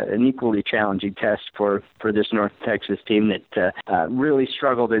be an equally challenging test for this North Texas team that really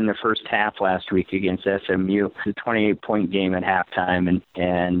struggled in the first half last week against SMU. It's a 28-point game at halftime,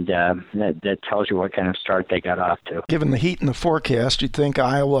 and that tells you what kind of start they got off to. Given the heat in the forecast, you'd think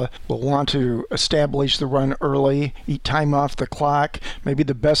Iowa will want to establish the run early, eat time off the clock. Maybe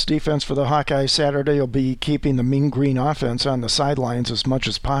the best defense for the Hawkeyes Saturday will be keeping the Mean Green offense on the sidelines as much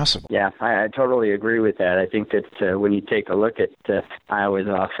as possible. Yeah, I totally agree with that. I think that when you take a look at Iowa's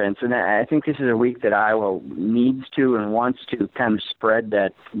offense, and I think this is a week that Iowa needs to and wants to kind of spread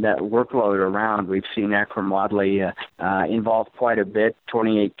that workload around. We've seen Akram Wadley involved quite a bit,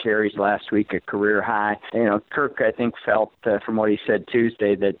 28 carries last week, a career high. Kirk, I think, felt from what he said said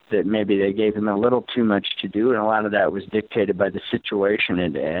Tuesday that maybe they gave him a little too much to do, and a lot of that was dictated by the situation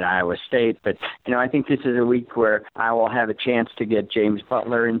at Iowa State. But, I think this is a week where I will have a chance to get James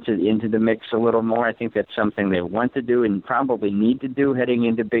Butler into the mix a little more. I think that's something they want to do and probably need to do heading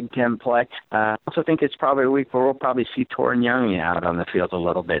into Big Ten play. I also think it's probably a week where we'll probably see Torin Young out on the field a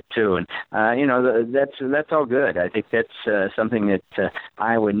little bit too. And, that's all good. I think that's something that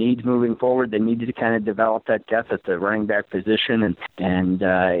Iowa needs moving forward. They need to kind of develop that depth at the running back position, and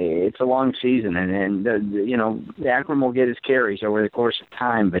it's a long season, and Akram will get his carries over the course of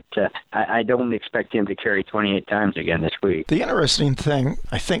time, but I don't expect him to carry 28 times again this week. The interesting thing,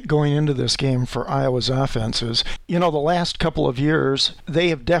 I think, going into this game for Iowa's offense is, the last couple of years, they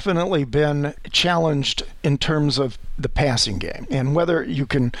have definitely been challenged in terms of the passing game. And whether you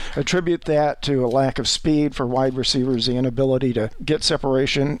can attribute that to a lack of speed for wide receivers, the inability to get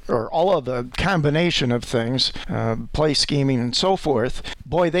separation, or all of the combination of things, play scheming and so forth,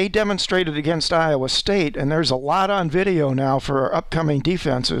 boy, they demonstrated against Iowa State, and there's a lot on video now for upcoming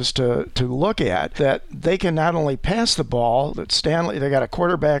defenses to look at, that they can not only pass the ball, that they got a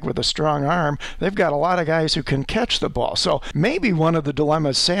quarterback with a strong arm, they've got a lot of guys who can catch the ball. So maybe one of the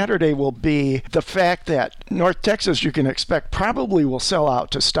dilemmas Saturday will be the fact that North Texas, you can expect, probably will sell out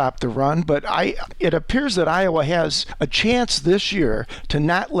to stop the run, but it appears that Iowa has a chance this year to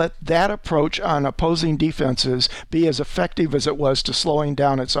not let that approach on opposing defenses be as effective as it was to slowing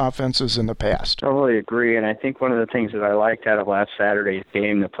down its offenses in the past. Totally agree, and I think one of the things that I liked out of last Saturday's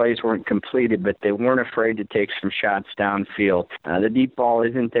game, the plays weren't completed, but they weren't afraid to take some shots downfield. The deep ball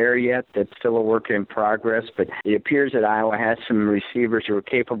isn't there yet. That's still a work in progress, but it appears that Iowa has some receivers who are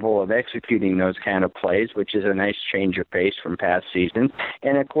capable of executing those kind of plays, which is a nice change of pace from past seasons,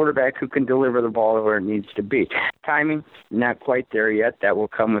 and a quarterback who can deliver the ball where it needs to be. Timing, not quite there yet. That will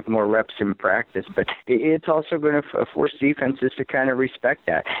come with more reps in practice, but it's also going to force defenses to kind of respect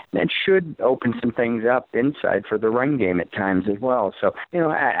that. That should open some things up inside for the run game at times as well. So,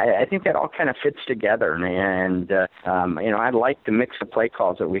 I think that all kind of fits together, and I like the mix of play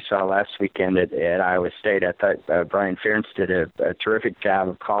calls that we saw last weekend at Iowa State. I thought Brian Ferentz did a terrific job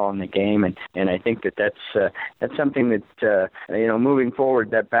of calling the game, and I think that's something that moving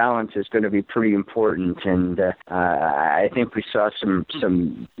forward, that balance is going to be pretty important, and I think we saw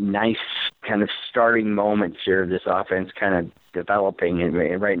some nice kind of starting moments here of this offense kind of developing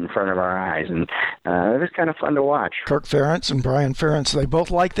right in front of our eyes, and it was kind of fun to watch. Kirk Ferentz and Brian Ferentz, they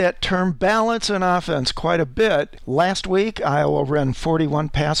both like that term balance in offense quite a bit. Last week, Iowa ran 41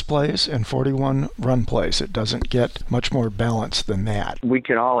 pass plays and 41 run plays. It doesn't get much more balanced than that. We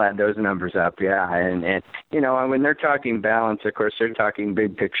can all add those numbers up, yeah, and when they're talking balance, of course, they're talking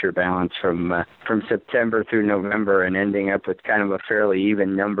big picture balance from September through November, and ending up with kind of a fairly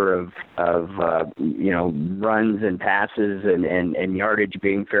even number of runs and passes and yardage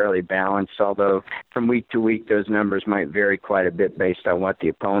being fairly balanced, although from week to week those numbers might vary quite a bit based on what the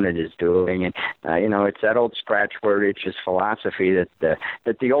opponent is doing. And it's that old scratch word, it's just philosophy that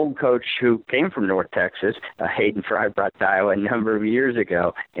the old coach who came from North Texas, Hayden Fry, brought to Iowa a number of years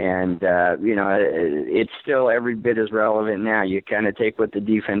ago, and it's still every bit as relevant now. You kind of take what the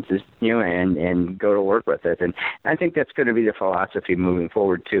defense is doing and go to work with it, and I think that's going to be the philosophy moving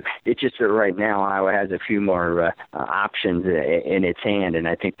forward too. It's just that right now Iowa has a few more options in its hand, and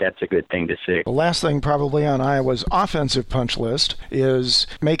I think that's a good thing to see. The last thing probably on Iowa's offensive punch list is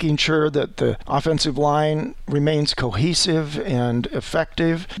making sure that the offensive line remains cohesive and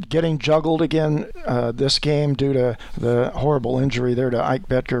effective. Getting juggled again this game due to the horrible injury there to Ike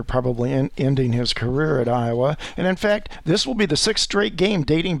Boettger, probably ending his career at Iowa. And in fact, this will be the sixth straight game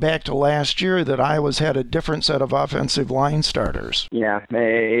dating back to last year that Iowa's had a different set of offensive line starters. Yeah,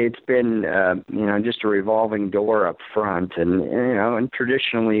 it's been just a revolving door up front, and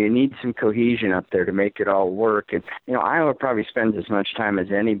traditionally you need some cohesion up there to make it all work. And Iowa probably spends as much time as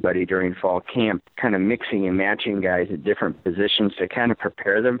anybody during fall camp kind of mixing and matching guys at different positions to kind of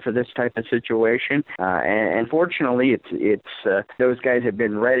prepare them for this type of situation. And fortunately, it's those guys have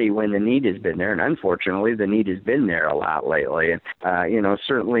been ready when the need has been there, and unfortunately, the need has been there a lot lately. And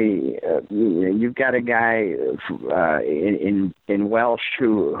certainly, you've got a guy in Welsh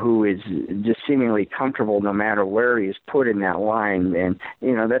who is just seemingly comfortable no matter where he is put in that line, and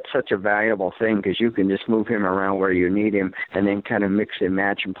that's such a valuable thing because you can just move him around where you need him and then kind of mix and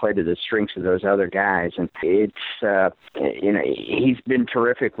match and play to the strengths of those other guys. And it's, he's been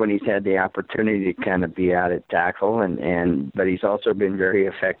terrific when he's had the opportunity to kind of be out at tackle, but he's also been very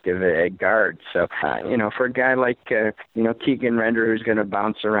effective at guard. So, for a guy like, Keegan Render, who's going to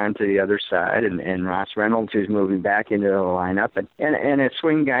bounce around to the other side, and Ross Reynolds, who's moving back into the lineup, and a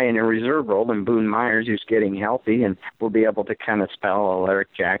swing guy in a reserve role, and Boone Myers, who's getting healthy and will be able to kind of spell Eric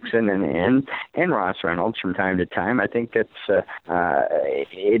Jackson and Ross Reynolds from time to time. I think that's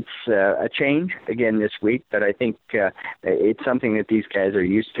it's a change again this week, but I think it's something that these guys are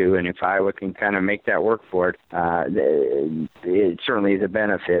used to, and if Iowa can kind of make that work for it, it certainly is a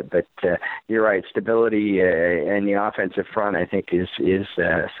benefit. But you're right, stability in the offensive front, I think, is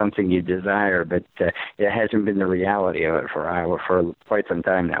something you desire, but it hasn't been the reality of it for Iowa for quite some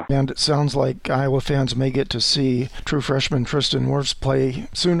time now. And it sounds like Iowa fans may get to see true freshman Tristan Wirfs play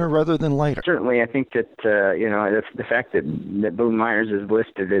sooner rather than later. Certainly, I think that the fact that Boone Myers is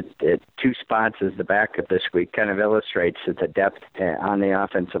listed at 2 spots as the backup this week kind of illustrates that the depth on the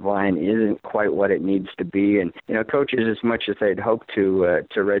offensive line isn't quite what it needs to be. And coaches, as much as they'd hoped to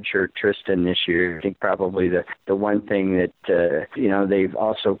redshirt Tristan this year, I think probably the one thing that they've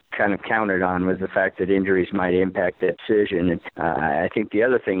also kind of counted on was the fact that injuries might impact that decision. And I think the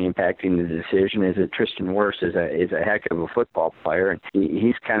other thing impacting the decision is that Tristan Wirfs is a heck of a football player, and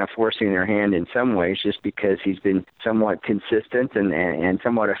he's kind of forcing their hand in some ways just because he's been somewhat consistent and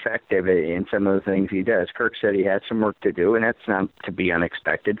somewhat effective in some of the things he does. Kirk said he had some work to do, and that's not to be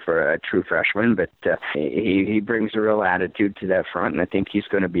unexpected for a true freshman, but he brings a real attitude to that front, and I think he's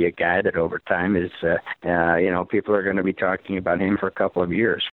going to be a guy that over time is, people are going to be talking about him for a couple of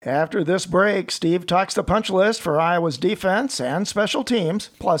years. After this break, Steve talks the punch list for Iowa's defense and special teams,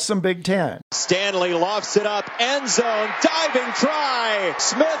 plus some Big Ten. Stanley lofts it up, end zone, diving try.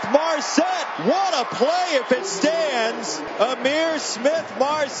 Smith-Marsette, what a play if it stands. Ihmir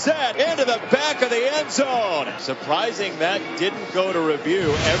Smith-Marsette into the back of the end zone. Surprising that didn't go to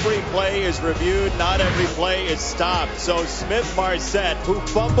review. Every play is reviewed, not every play is stopped. So Smith-Marsette, who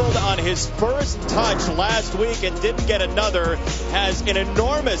fumbled on his first touch last week and didn't get another, has an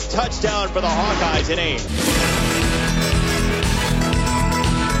enormous touchdown for the Hawkeyes in Ames.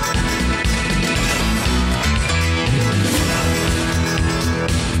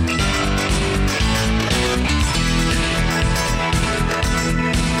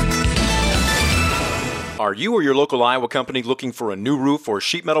 Are you or your local Iowa company looking for a new roof or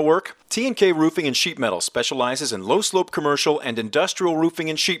sheet metal work? T&K Roofing and Sheet Metal specializes in low-slope commercial and industrial roofing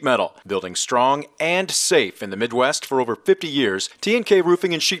and sheet metal. Building strong and safe in the Midwest for over 50 years, T&K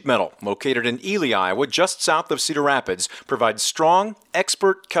Roofing and Sheet Metal, located in Ely, Iowa, just south of Cedar Rapids, provides strong,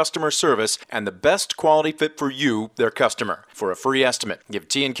 expert customer service and the best quality fit for you, their customer. For a free estimate, give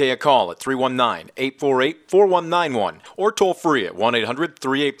T&K a call at 319-848-4191 or toll free at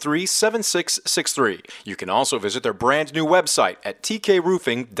 1-800-383-7663. You can also visit their brand new website at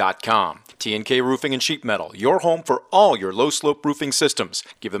tkroofing.com. T&K Roofing and Sheet Metal, your home for all your low-slope roofing systems.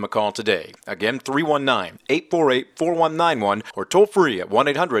 Give them a call today. Again, 319-848-4191 or toll free at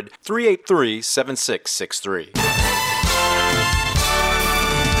 1-800-383-7663.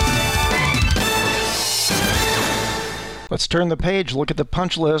 Let's turn the page, look at the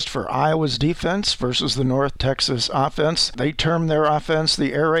punch list for Iowa's defense versus the North Texas offense. They term their offense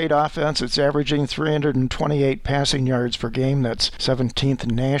the air raid offense. It's averaging 328 passing yards per game. That's 17th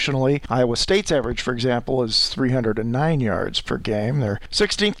nationally. Iowa State's average, for example, is 309 yards per game. They're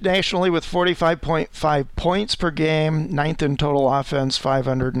 16th nationally with 45.5 points per game, 9th in total offense,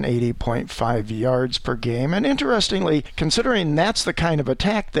 580.5 yards per game. And interestingly, considering that's the kind of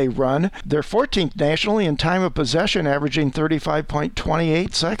attack they run, they're 14th nationally in time of possession, averaging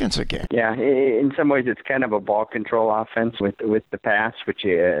 35.28 seconds a game. Yeah, in some ways it's kind of a ball control offense with the pass, which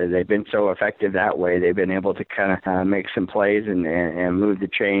they've been so effective that way. They've been able to kind of make some plays and move the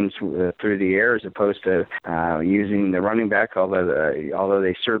chains through the air as opposed to using the running back, although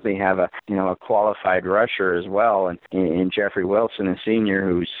they certainly have a qualified rusher as well, and in Jeffrey Wilson, a senior,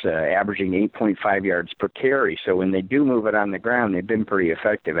 who's averaging 8.5 yards per carry. So when they do move it on the ground, they've been pretty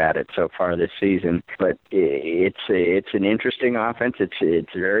effective at it so far this season. But it's an interesting offense.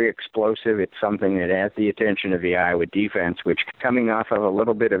 It's very explosive. It's something that has the attention of the Iowa defense, which, coming off of a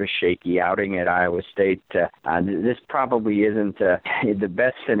little bit of a shaky outing at Iowa State, this probably isn't the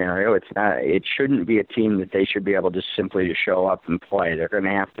best scenario. It's not. It shouldn't be a team that they should be able to simply to show up and play. They're going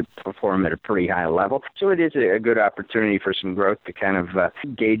to have to perform at a pretty high level. So it is a good opportunity for some growth to kind of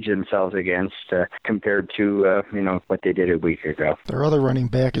gauge themselves against compared to what they did a week ago. Their other running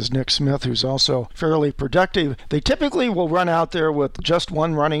back is Nick Smith, who's also fairly productive. They typically likely will run out there with just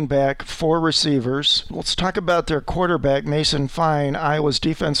one running back, 4 receivers. Let's talk about their quarterback, Mason Fine. Iowa's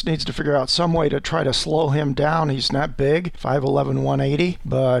defense needs to figure out some way to try to slow him down. He's not big, 5'11", 180,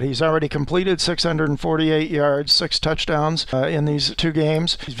 but he's already completed 648 yards, 6 touchdowns in these 2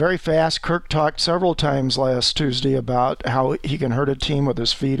 games. He's very fast. Kirk talked several times last Tuesday about how he can hurt a team with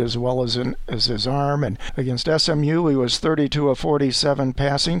his feet as well as his arm. And against SMU, he was 32 of 47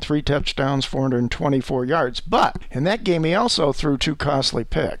 passing, 3 touchdowns, 424 yards. But in that game, he also threw 2 costly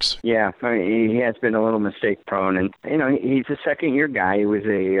picks. Yeah, I mean, he has been a little mistake prone, and he's a second-year guy. He was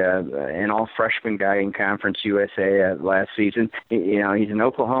an all-freshman guy in Conference USA last season. He's an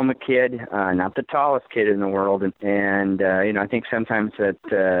Oklahoma kid, not the tallest kid in the world, and I think sometimes that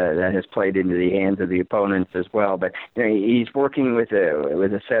has played into the hands of the opponents as well. But he's working with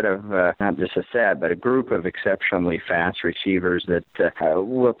a set of not just a set, but a group of exceptionally fast receivers that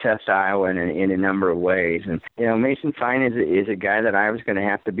will test Iowa in a number of ways. And Mason Fine is a guy that I was going to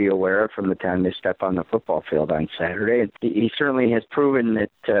have to be aware of from the time they step on the football field on Saturday. And he certainly has proven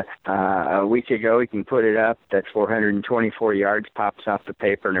that a week ago he can put it up. That 424 yards pops off the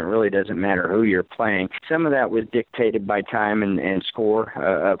paper, and it really doesn't matter who you're playing. Some of that was dictated by time and score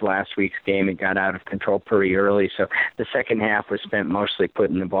of last week's game. It got out of control pretty early, so the second half was spent mostly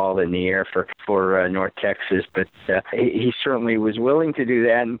putting the ball in the air for North Texas. But he certainly was willing to do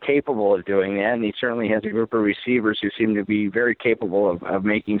that and capable of doing that, and he certainly has a group of receivers who seem to be very capable of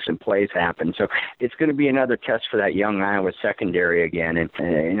making some plays happen. So it's going to be another test for that young Iowa secondary again.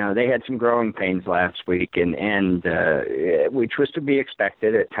 And they had some growing pains last week, and which was to be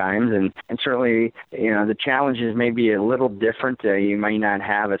expected at times. And certainly, the challenges may be a little different. You might not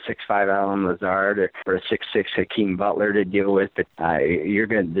have a 6'5" Allen Lazard or a 6'6" Hakeem Butler to deal with, but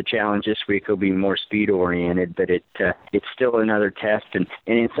the challenge this week will be more speed oriented. But it's still another test, and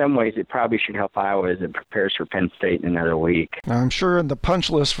in some ways, it probably should help Iowa as it prepares for Penn State in another week. Now, I'm sure in the punch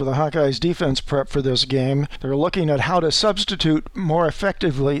list for the Hawkeyes defense prep for this game, they're looking at how to substitute more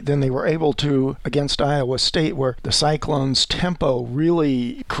effectively than they were able to against Iowa State, where the Cyclones' tempo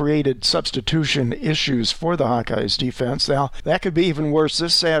really created substitution issues for the Hawkeyes defense. Now, that could be even worse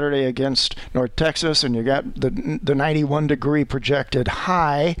this Saturday against North Texas, and you got the 91-degree projected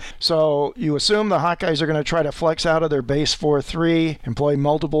high. So you assume the Hawkeyes are going to try to flex out of their base 4-3, employ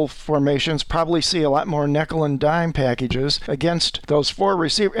multiple formations, probably see a lot more nickel and dime packages against those 4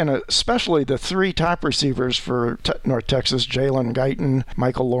 receivers, and especially the 3 top receivers for North Texas, Jalen Guyton,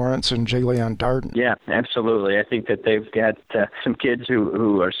 Michael Lawrence, and Jalen Darden. Yeah, absolutely. I think that they've got some kids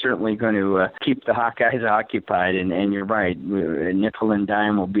who are certainly going to keep the Hawkeyes occupied, and you're right. Nickel and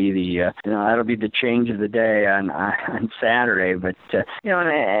dime will be that'll be the change of the day on Saturday. But and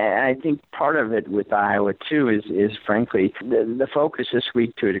I think part of it with Iowa too is frankly the focus this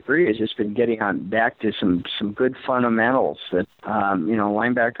week to a degree has just been getting on back to some good fundamentals. That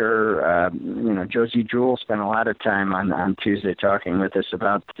linebacker Josie Jewell spent a lot of time on Tuesday talking with us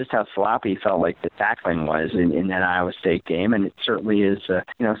about just how sloppy he felt like the tackling was in that Iowa State game, and it certainly is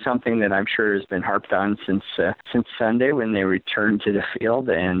something that I'm sure has been harped on since Sunday when they returned to the field,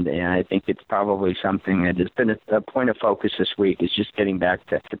 and I think it's probably something that has been a point of focus this week, is just getting back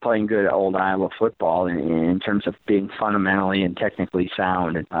to playing good old Iowa football in terms of being fundamentally and technically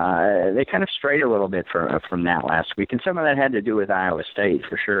sound. They kind of strayed a little bit from that last week, and some of that had to do with Iowa State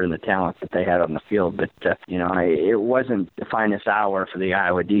for sure and the talent that they had on the field, but it wasn't the finest hour for the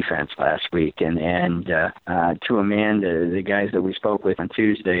Iowa defense last week, and to a man, the guys that we spoke with on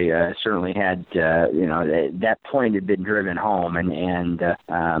Tuesday certainly had that point had been driven home, and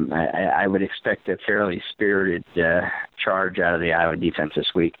I would expect a fairly spirited charge out of the Iowa defense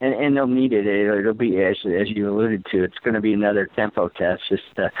this week, and they'll need it. It'll be, as you alluded to, it's going to be another tempo test.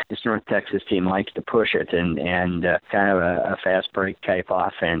 This North Texas team likes to push it, and kind of a fast break type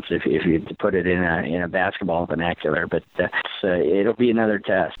offense, if you put it in a basketball vernacular. But it'll be another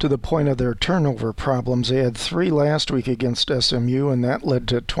test. To the point of their turnover problems, they had 3 last week against SMU, and that led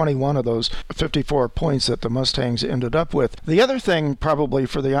to 21 of those 54 points that the Mustangs ended up with. The other thing probably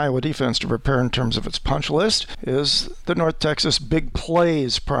for the Iowa defense to prepare in terms of its punch list is the North Texas big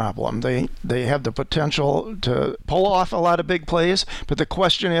plays problem. They have the potential to pull off a lot of big plays, but the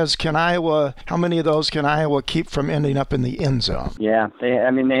question is, how many of those can Iowa keep from ending up in the end zone? Yeah, they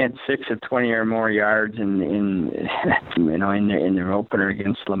had 6 of 20 or more yards in their opener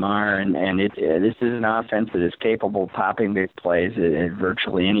against Lamar, and this is an offense that is capable of popping big plays at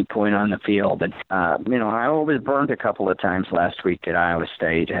virtually any point on the field. And Iowa was burned a couple of times last week at Iowa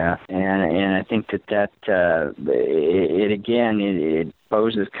State, and I think that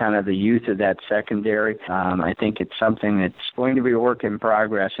exposes kind of the youth of that secondary. I think it's something that's going to be a work in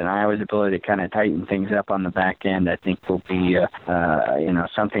progress, and Iowa's ability to kind of tighten things up on the back end, I think, will be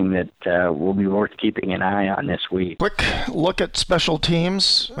something that will be worth keeping an eye on this week. Quick look at special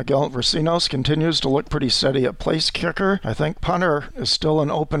teams. Miguel Recinos continues to look pretty steady at place kicker. I think punter is still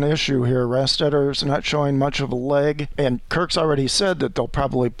an open issue here. Rastetter's not showing much of a leg, and Kirk's already said that they'll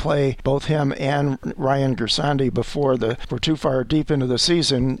probably play both him and Ryan Gersandi before we're too far deep into the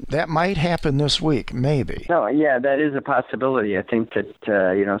season. That might happen this week, maybe. No, yeah, that is a possibility. I think that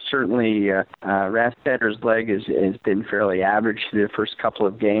certainly Rastetter's leg has been fairly average through the first couple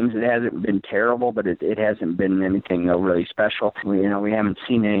of games. It hasn't been terrible, but it hasn't been anything really special. We haven't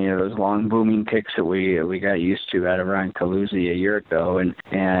seen any of those long booming kicks that we got used to out of Ryan Calusi a year ago,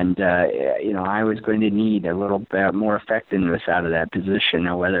 and I was going to need a little bit more effectiveness out of that position.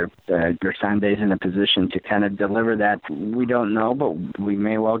 Now, whether Gersandi is in a position to kind of deliver that, we don't know, but we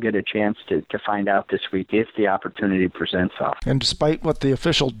may well get a chance to find out this week if the opportunity presents itself. And despite what the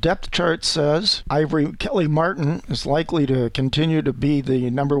official depth chart says, Ivory Kelly-Martin is likely to continue to be the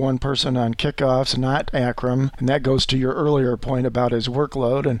number one person on kickoffs, not Akram, and that goes to your earlier point about his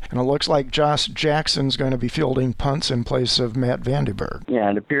workload, and it looks like Josh Jackson's going to be fielding punts in place of Matt Vandenberg. Yeah,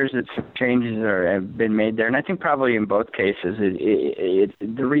 it appears that some changes have been made there, and I think probably in both cases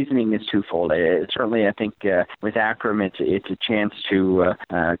the reasoning is twofold. Certainly, I think with Akram, it's a chance to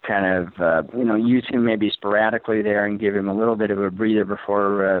use him maybe sporadically there and give him a little bit of a breather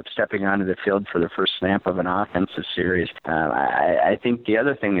before stepping onto the field for the first snap of an offensive series. I think the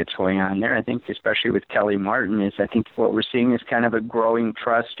other thing that's going on there, I think especially with Kelly Martin, is I think what we're seeing is kind of a growing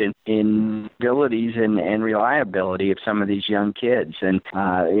trust in abilities and reliability of some of these young kids. And,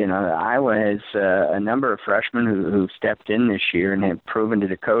 Iowa has a number of freshmen who've stepped in this year and have proven to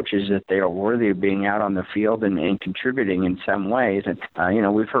the coaches that they are worthy of being out on the field and contributing in some ways. And,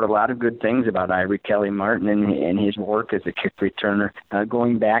 we've heard a lot of good things about Ivory Kelly Martin and his work as a kick returner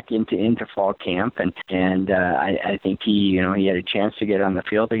going back into fall camp. And I think he had a chance to get on the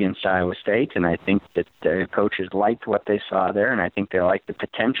field against Iowa State, and I think that the coaches liked what they saw there, and I think they like the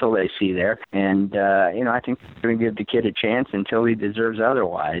potential they see there. And, I think they're going to give the kid a chance until he deserves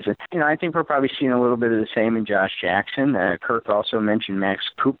otherwise. And, I think we're probably seeing a little bit of the same in Josh Jackson. Kirk also mentioned Max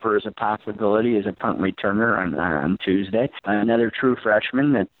Cooper as a possibility as a punt returner on Tuesday. Another true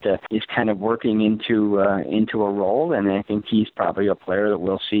freshman that is kind of working into a role, and I think he's probably a player that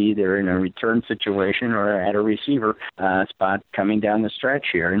we'll see either in a return situation or at a receiver spot coming down the stretch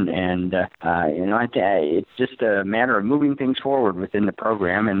here. And it's just a matter of moving things forward within the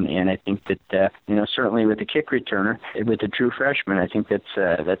program, and I think that certainly with the kick returner, with a true freshman, I think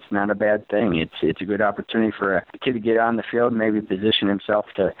that's not a bad thing. It's a good opportunity for a kid to get on the field, maybe position himself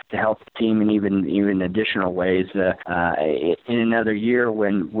to help the team in even additional ways in another year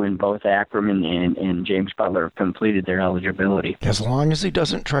when both Akram and James Butler have completed their eligibility. As long as he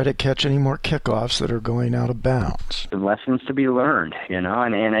doesn't try to catch any more kickoffs that are going out of bounds. The lessons to be learned, and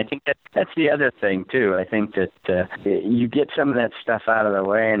I think that's the other thing too. I think that you get some of that stuff out of the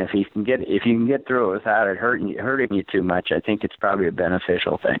way, and if you can get through it without it hurting you too much, I think it's probably a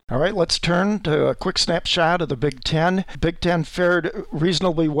beneficial thing. All right, let's turn to a quick snapshot of the Big Ten. Big Ten fared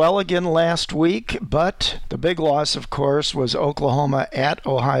reasonably well again last week, but the big loss, of course, was Oklahoma at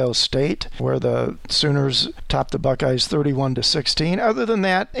Ohio State, where the Sooners topped the Buckeyes 31-16. Other than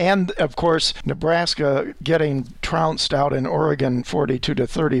that, and of course, Nebraska getting trounced out in Oregon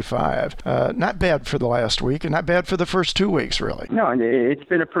 42-35. Not bad for the last week, and not bad for the first 2 weeks, really. No, it's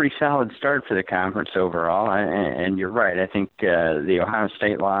been a pretty solid start for the conference overall, and you're right. I think the Ohio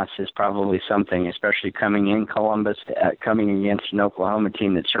State loss is probably something, especially coming in Columbus, coming against an Oklahoma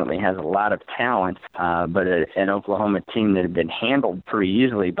team that certainly has a lot of talent, but an Oklahoma team that had been handled pretty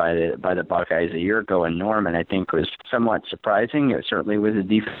easily by the Buckeyes a year ago in Norman, I think was somewhat surprising. It certainly was a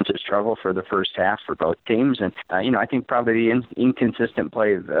defensive struggle for the first half for both teams, and I think probably the inconsistent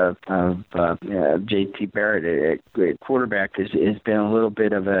play of J.T. Barrett at quarterback has been a little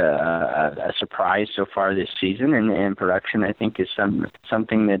bit of a surprise so far this season, and production I think is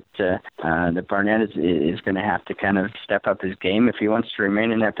something that Barnett is going to have to kind of step up his game if he wants to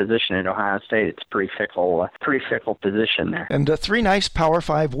remain in that position at Ohio State. It's a pretty fickle position there. And 3 nice Power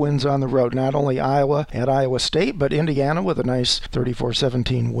 5 wins on the road. Not only Iowa at Iowa State, but Indiana with a nice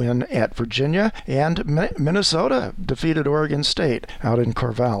 34-17 win at Virginia, and Minnesota defeated Oregon State out in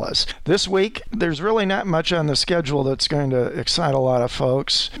Corvallis. This week, there's really not much on the schedule that's going to excite a lot of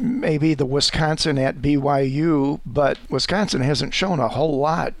folks. Maybe the Wisconsin at BYU, but Wisconsin hasn't shown a whole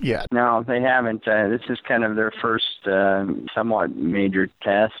lot yet. No, they haven't. This is kind of their first somewhat major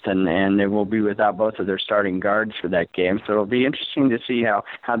test, and they will be without both of their starting guards for that game, so it'll be interesting to see how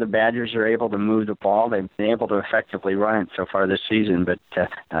the Badgers are able to move the ball. They've been able to effectively run it so far this season, but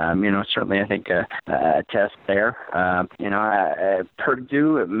certainly I think a test there.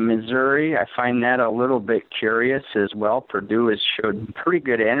 Purdue, Missouri, I find that a little bit curious as well. Purdue has showed pretty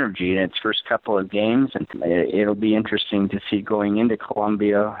good energy in its first couple of games, and it'll be interesting to see going into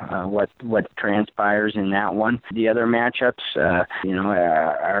Columbia what transpires in that one. The other matchups,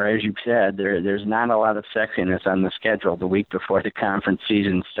 are, as you've said, there's not a lot of sexiness on the schedule the week before the conference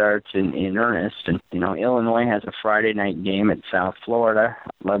season starts in earnest. And, Illinois has a Friday night game at South Florida.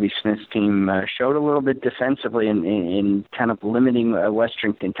 Lovie Smith's team showed a little bit defensively in kind of limiting a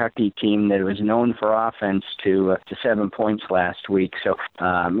Western Kentucky team that was known for offense to 7 points last week. So,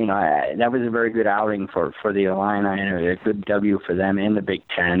 that was a very good outing for the Illini, and a good W for them in the Big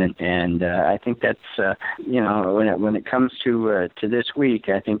Ten. And I think that's, when it comes to this week,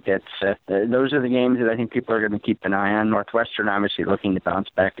 I think that's those are the games that I think people are going to keep an eye on. Northwestern obviously looking to bounce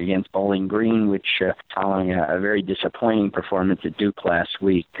back against Bowling Green, which following a very disappointing performance at Duke last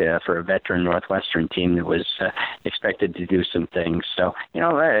week for a veteran Northwestern team that was expected to do some things. So,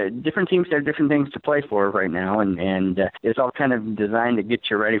 different teams have different things to play for right now, and it's all kind of designed to get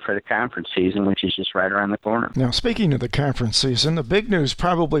you ready for the conference season, which is just right around the corner. Now, speaking of the conference season, the big news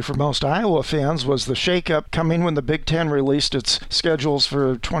probably for most Iowa fans was the shakeup coming when the Big Ten released its schedules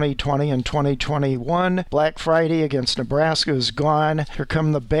for 2020 and 2021. Black Friday against Nebraska is gone. Here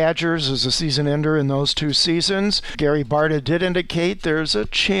come the Badgers as a season ender in those two seasons. Gary Barta did indicate there's a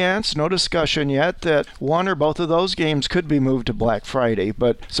chance, no discussion yet, that one or both of those games could be moved to Black Friday,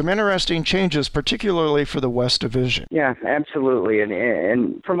 but some interesting changes, particularly for the West Division. Yeah, absolutely,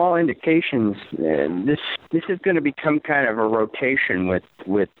 and from all indications, this is going to become kind of a rotation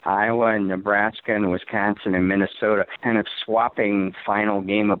with Iowa and Nebraska and Wisconsin and Minnesota kind of swapping final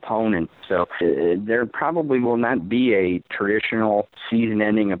game opponents. So there probably will not be a traditional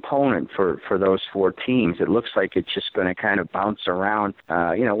season-ending opponent for those four teams. It looks like it's just going to kind of bounce around.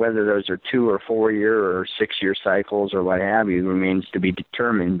 Whether those are 2 or 4 year or 6 year cycles or what have you remains to be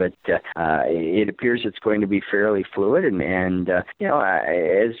determined. But it appears it's going to be fairly fluid. And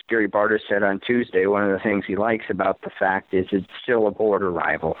as Gary Barta said on Tuesday, one of the things he likes about the fact is it's still a border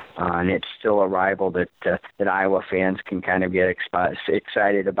rival, and it's still a rival that Iowa fans can kind of get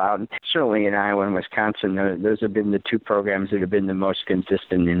excited about. And certainly in Iowa and Wisconsin, those have been the two programs that have been the most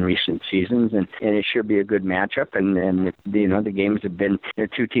consistent in recent seasons, and it should be a good matchup. And the games have been,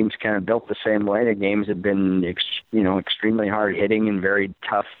 two teams kind of built the same way. The games have been extremely hard hitting and very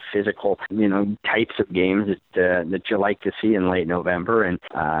tough physical types of games that you like to see in late November.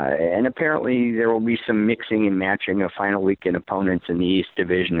 And apparently there will be some mixing and matching of final weekend opponents in the East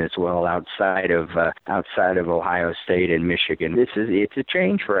Division as well, outside of Ohio State and Michigan. It's a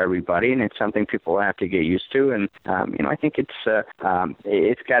change for everybody, and it's something people have to get used to. And I think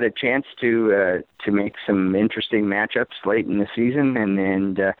it's got a chance to make some interesting matchups late in the season.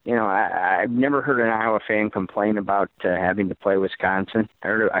 And I've never heard an Iowa fan complain about having to play Wisconsin. I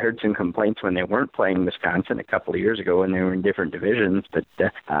heard some complaints when they weren't playing Wisconsin a couple of years ago when they were in different divisions. But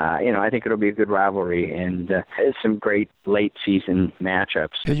I think it'll be a good rivalry and some great late season matchups.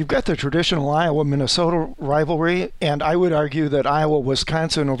 You've got the traditional Iowa-Minnesota rivalry, and I would argue that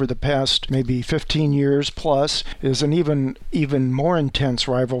Iowa-Wisconsin over the past maybe 15 years plus is an even more intense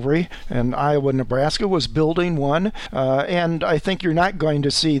rivalry, and Iowa-Nebraska was building one, and I think you're not going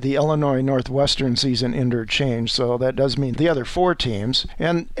to see the Illinois-Northwestern season interchange, so that does mean the other four teams.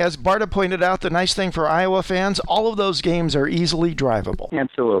 And as Barta pointed out, the nice thing for Iowa fans, all of those games are easily drivable.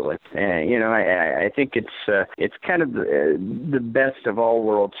 Absolutely. I think it's kind of the best of all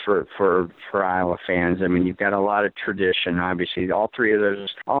worlds for Iowa fans. I mean, you've got a lot of tradition. Obviously, all three of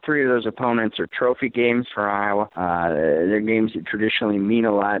those opponents are trophy games for Iowa. They're games that traditionally mean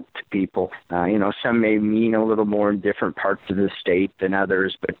a lot to people. Some may mean a little more in different parts of the state than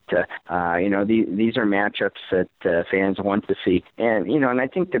others, but these are matchups that fans want to see. And I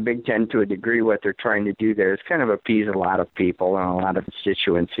think the Big Ten, to a degree, what they're trying to do there is kind of appease a lot of people and a lot of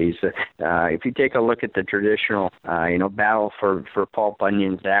constituencies. If you take a look at the traditional, battle for Paul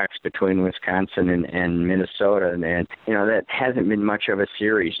Bunyan's axe between Wisconsin and Minnesota, and that hasn't been much of a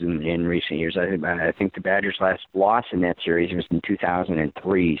series in recent years. I think the Badgers' last loss in that series was in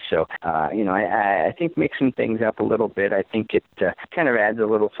 2003. So, I I think mixing things up a little bit, I think it kind of adds a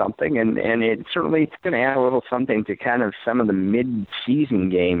little something, and it certainly is going to add a little something to kind of some of the mid-season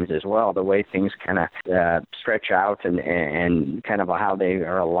games as well, the way things kind of stretch out and kind of how they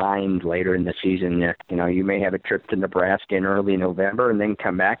are aligned later in the season. You may have a trip to Nebraska in early November and then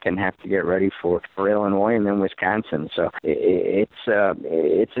come back and have to get ready for Illinois and then Wisconsin. So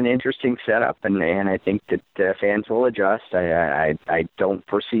it's an interesting setup, and I think that fans will adjust. I don't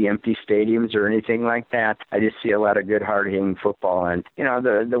foresee empty stadiums or anything like that. I just see a lot of good, hard-hitting football, and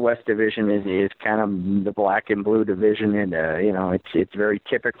the West Division is kind of the black and blue division, and it's very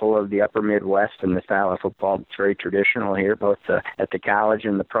typical of the Upper Midwest and the style of football. It's very traditional here, both at the college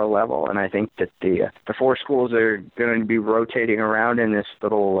and the pro level, and I think that the four schools are going to be rotating around in this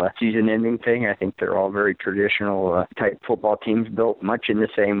little season-ending thing. I think they're all very traditional type football teams built much in the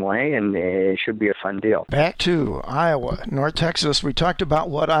same way, and it should be a fun deal. Back to Iowa, North Texas. We talked about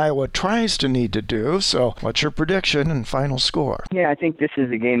what Iowa tries to need to do, so what's your prediction and final score? Yeah, I think this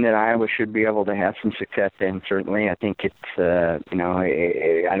is a game that Iowa should be able to have some success in, certainly. I think it's, I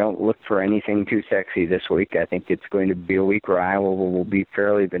don't look for anything too sexy this week. I think it's going to be a week where Iowa will be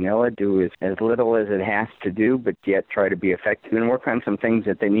fairly vanilla, do as little as it has to do, but yet try to be effective and work on some things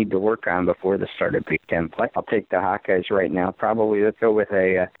that they need to work on before the start of Big Ten play. I'll take the Hawkeyes right now. Probably let's go with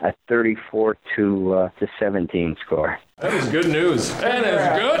a 34-17 score. That is good news. That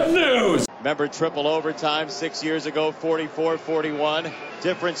is good news. Remember triple overtime 6 years ago, 44-41.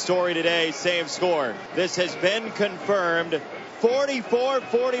 Different story today, same score. This has been confirmed.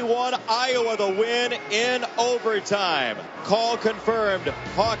 44-41, Iowa the win in overtime. Call confirmed.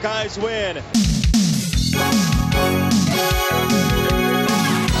 Hawkeyes win.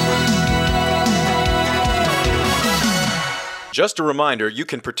 Just a reminder, you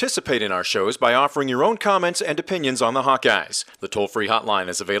can participate in our shows by offering your own comments and opinions on the Hawkeyes. The toll-free hotline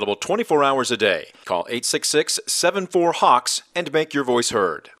is available 24 hours a day. Call 866-74-HAWKS and make your voice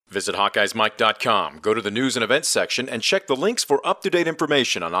heard. Visit HawkeyesMike.com, go to the news and events section, and check the links for up-to-date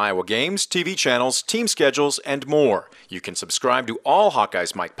information on Iowa games, TV channels, team schedules, and more. You can subscribe to all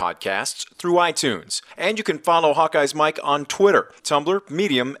Hawkeyes Mike podcasts through iTunes. And you can follow Hawkeyes Mike on Twitter, Tumblr,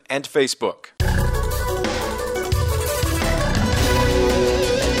 Medium, and Facebook.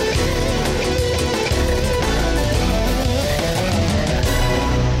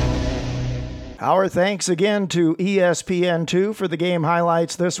 Our thanks again to ESPN2 for the game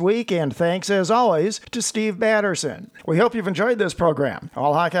highlights this week, and thanks as always to Steve Batterson. We hope you've enjoyed this program.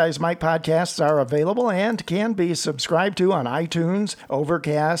 All Hawkeyes Mike podcasts are available and can be subscribed to on iTunes,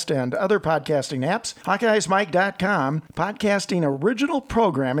 Overcast, and other podcasting apps. HawkeyesMike.com, podcasting original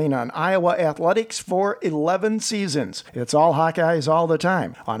programming on Iowa athletics for 11 seasons. It's all Hawkeyes all the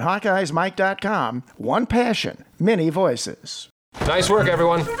time. On HawkeyesMike.com, one passion, many voices. Nice work,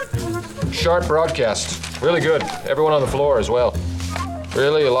 everyone. Sharp broadcast. Really good. Everyone on the floor as well.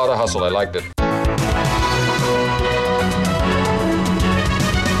 Really a lot of hustle. I liked it.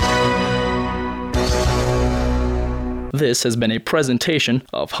 This has been a presentation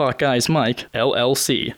of Hawkeyes Mike, LLC.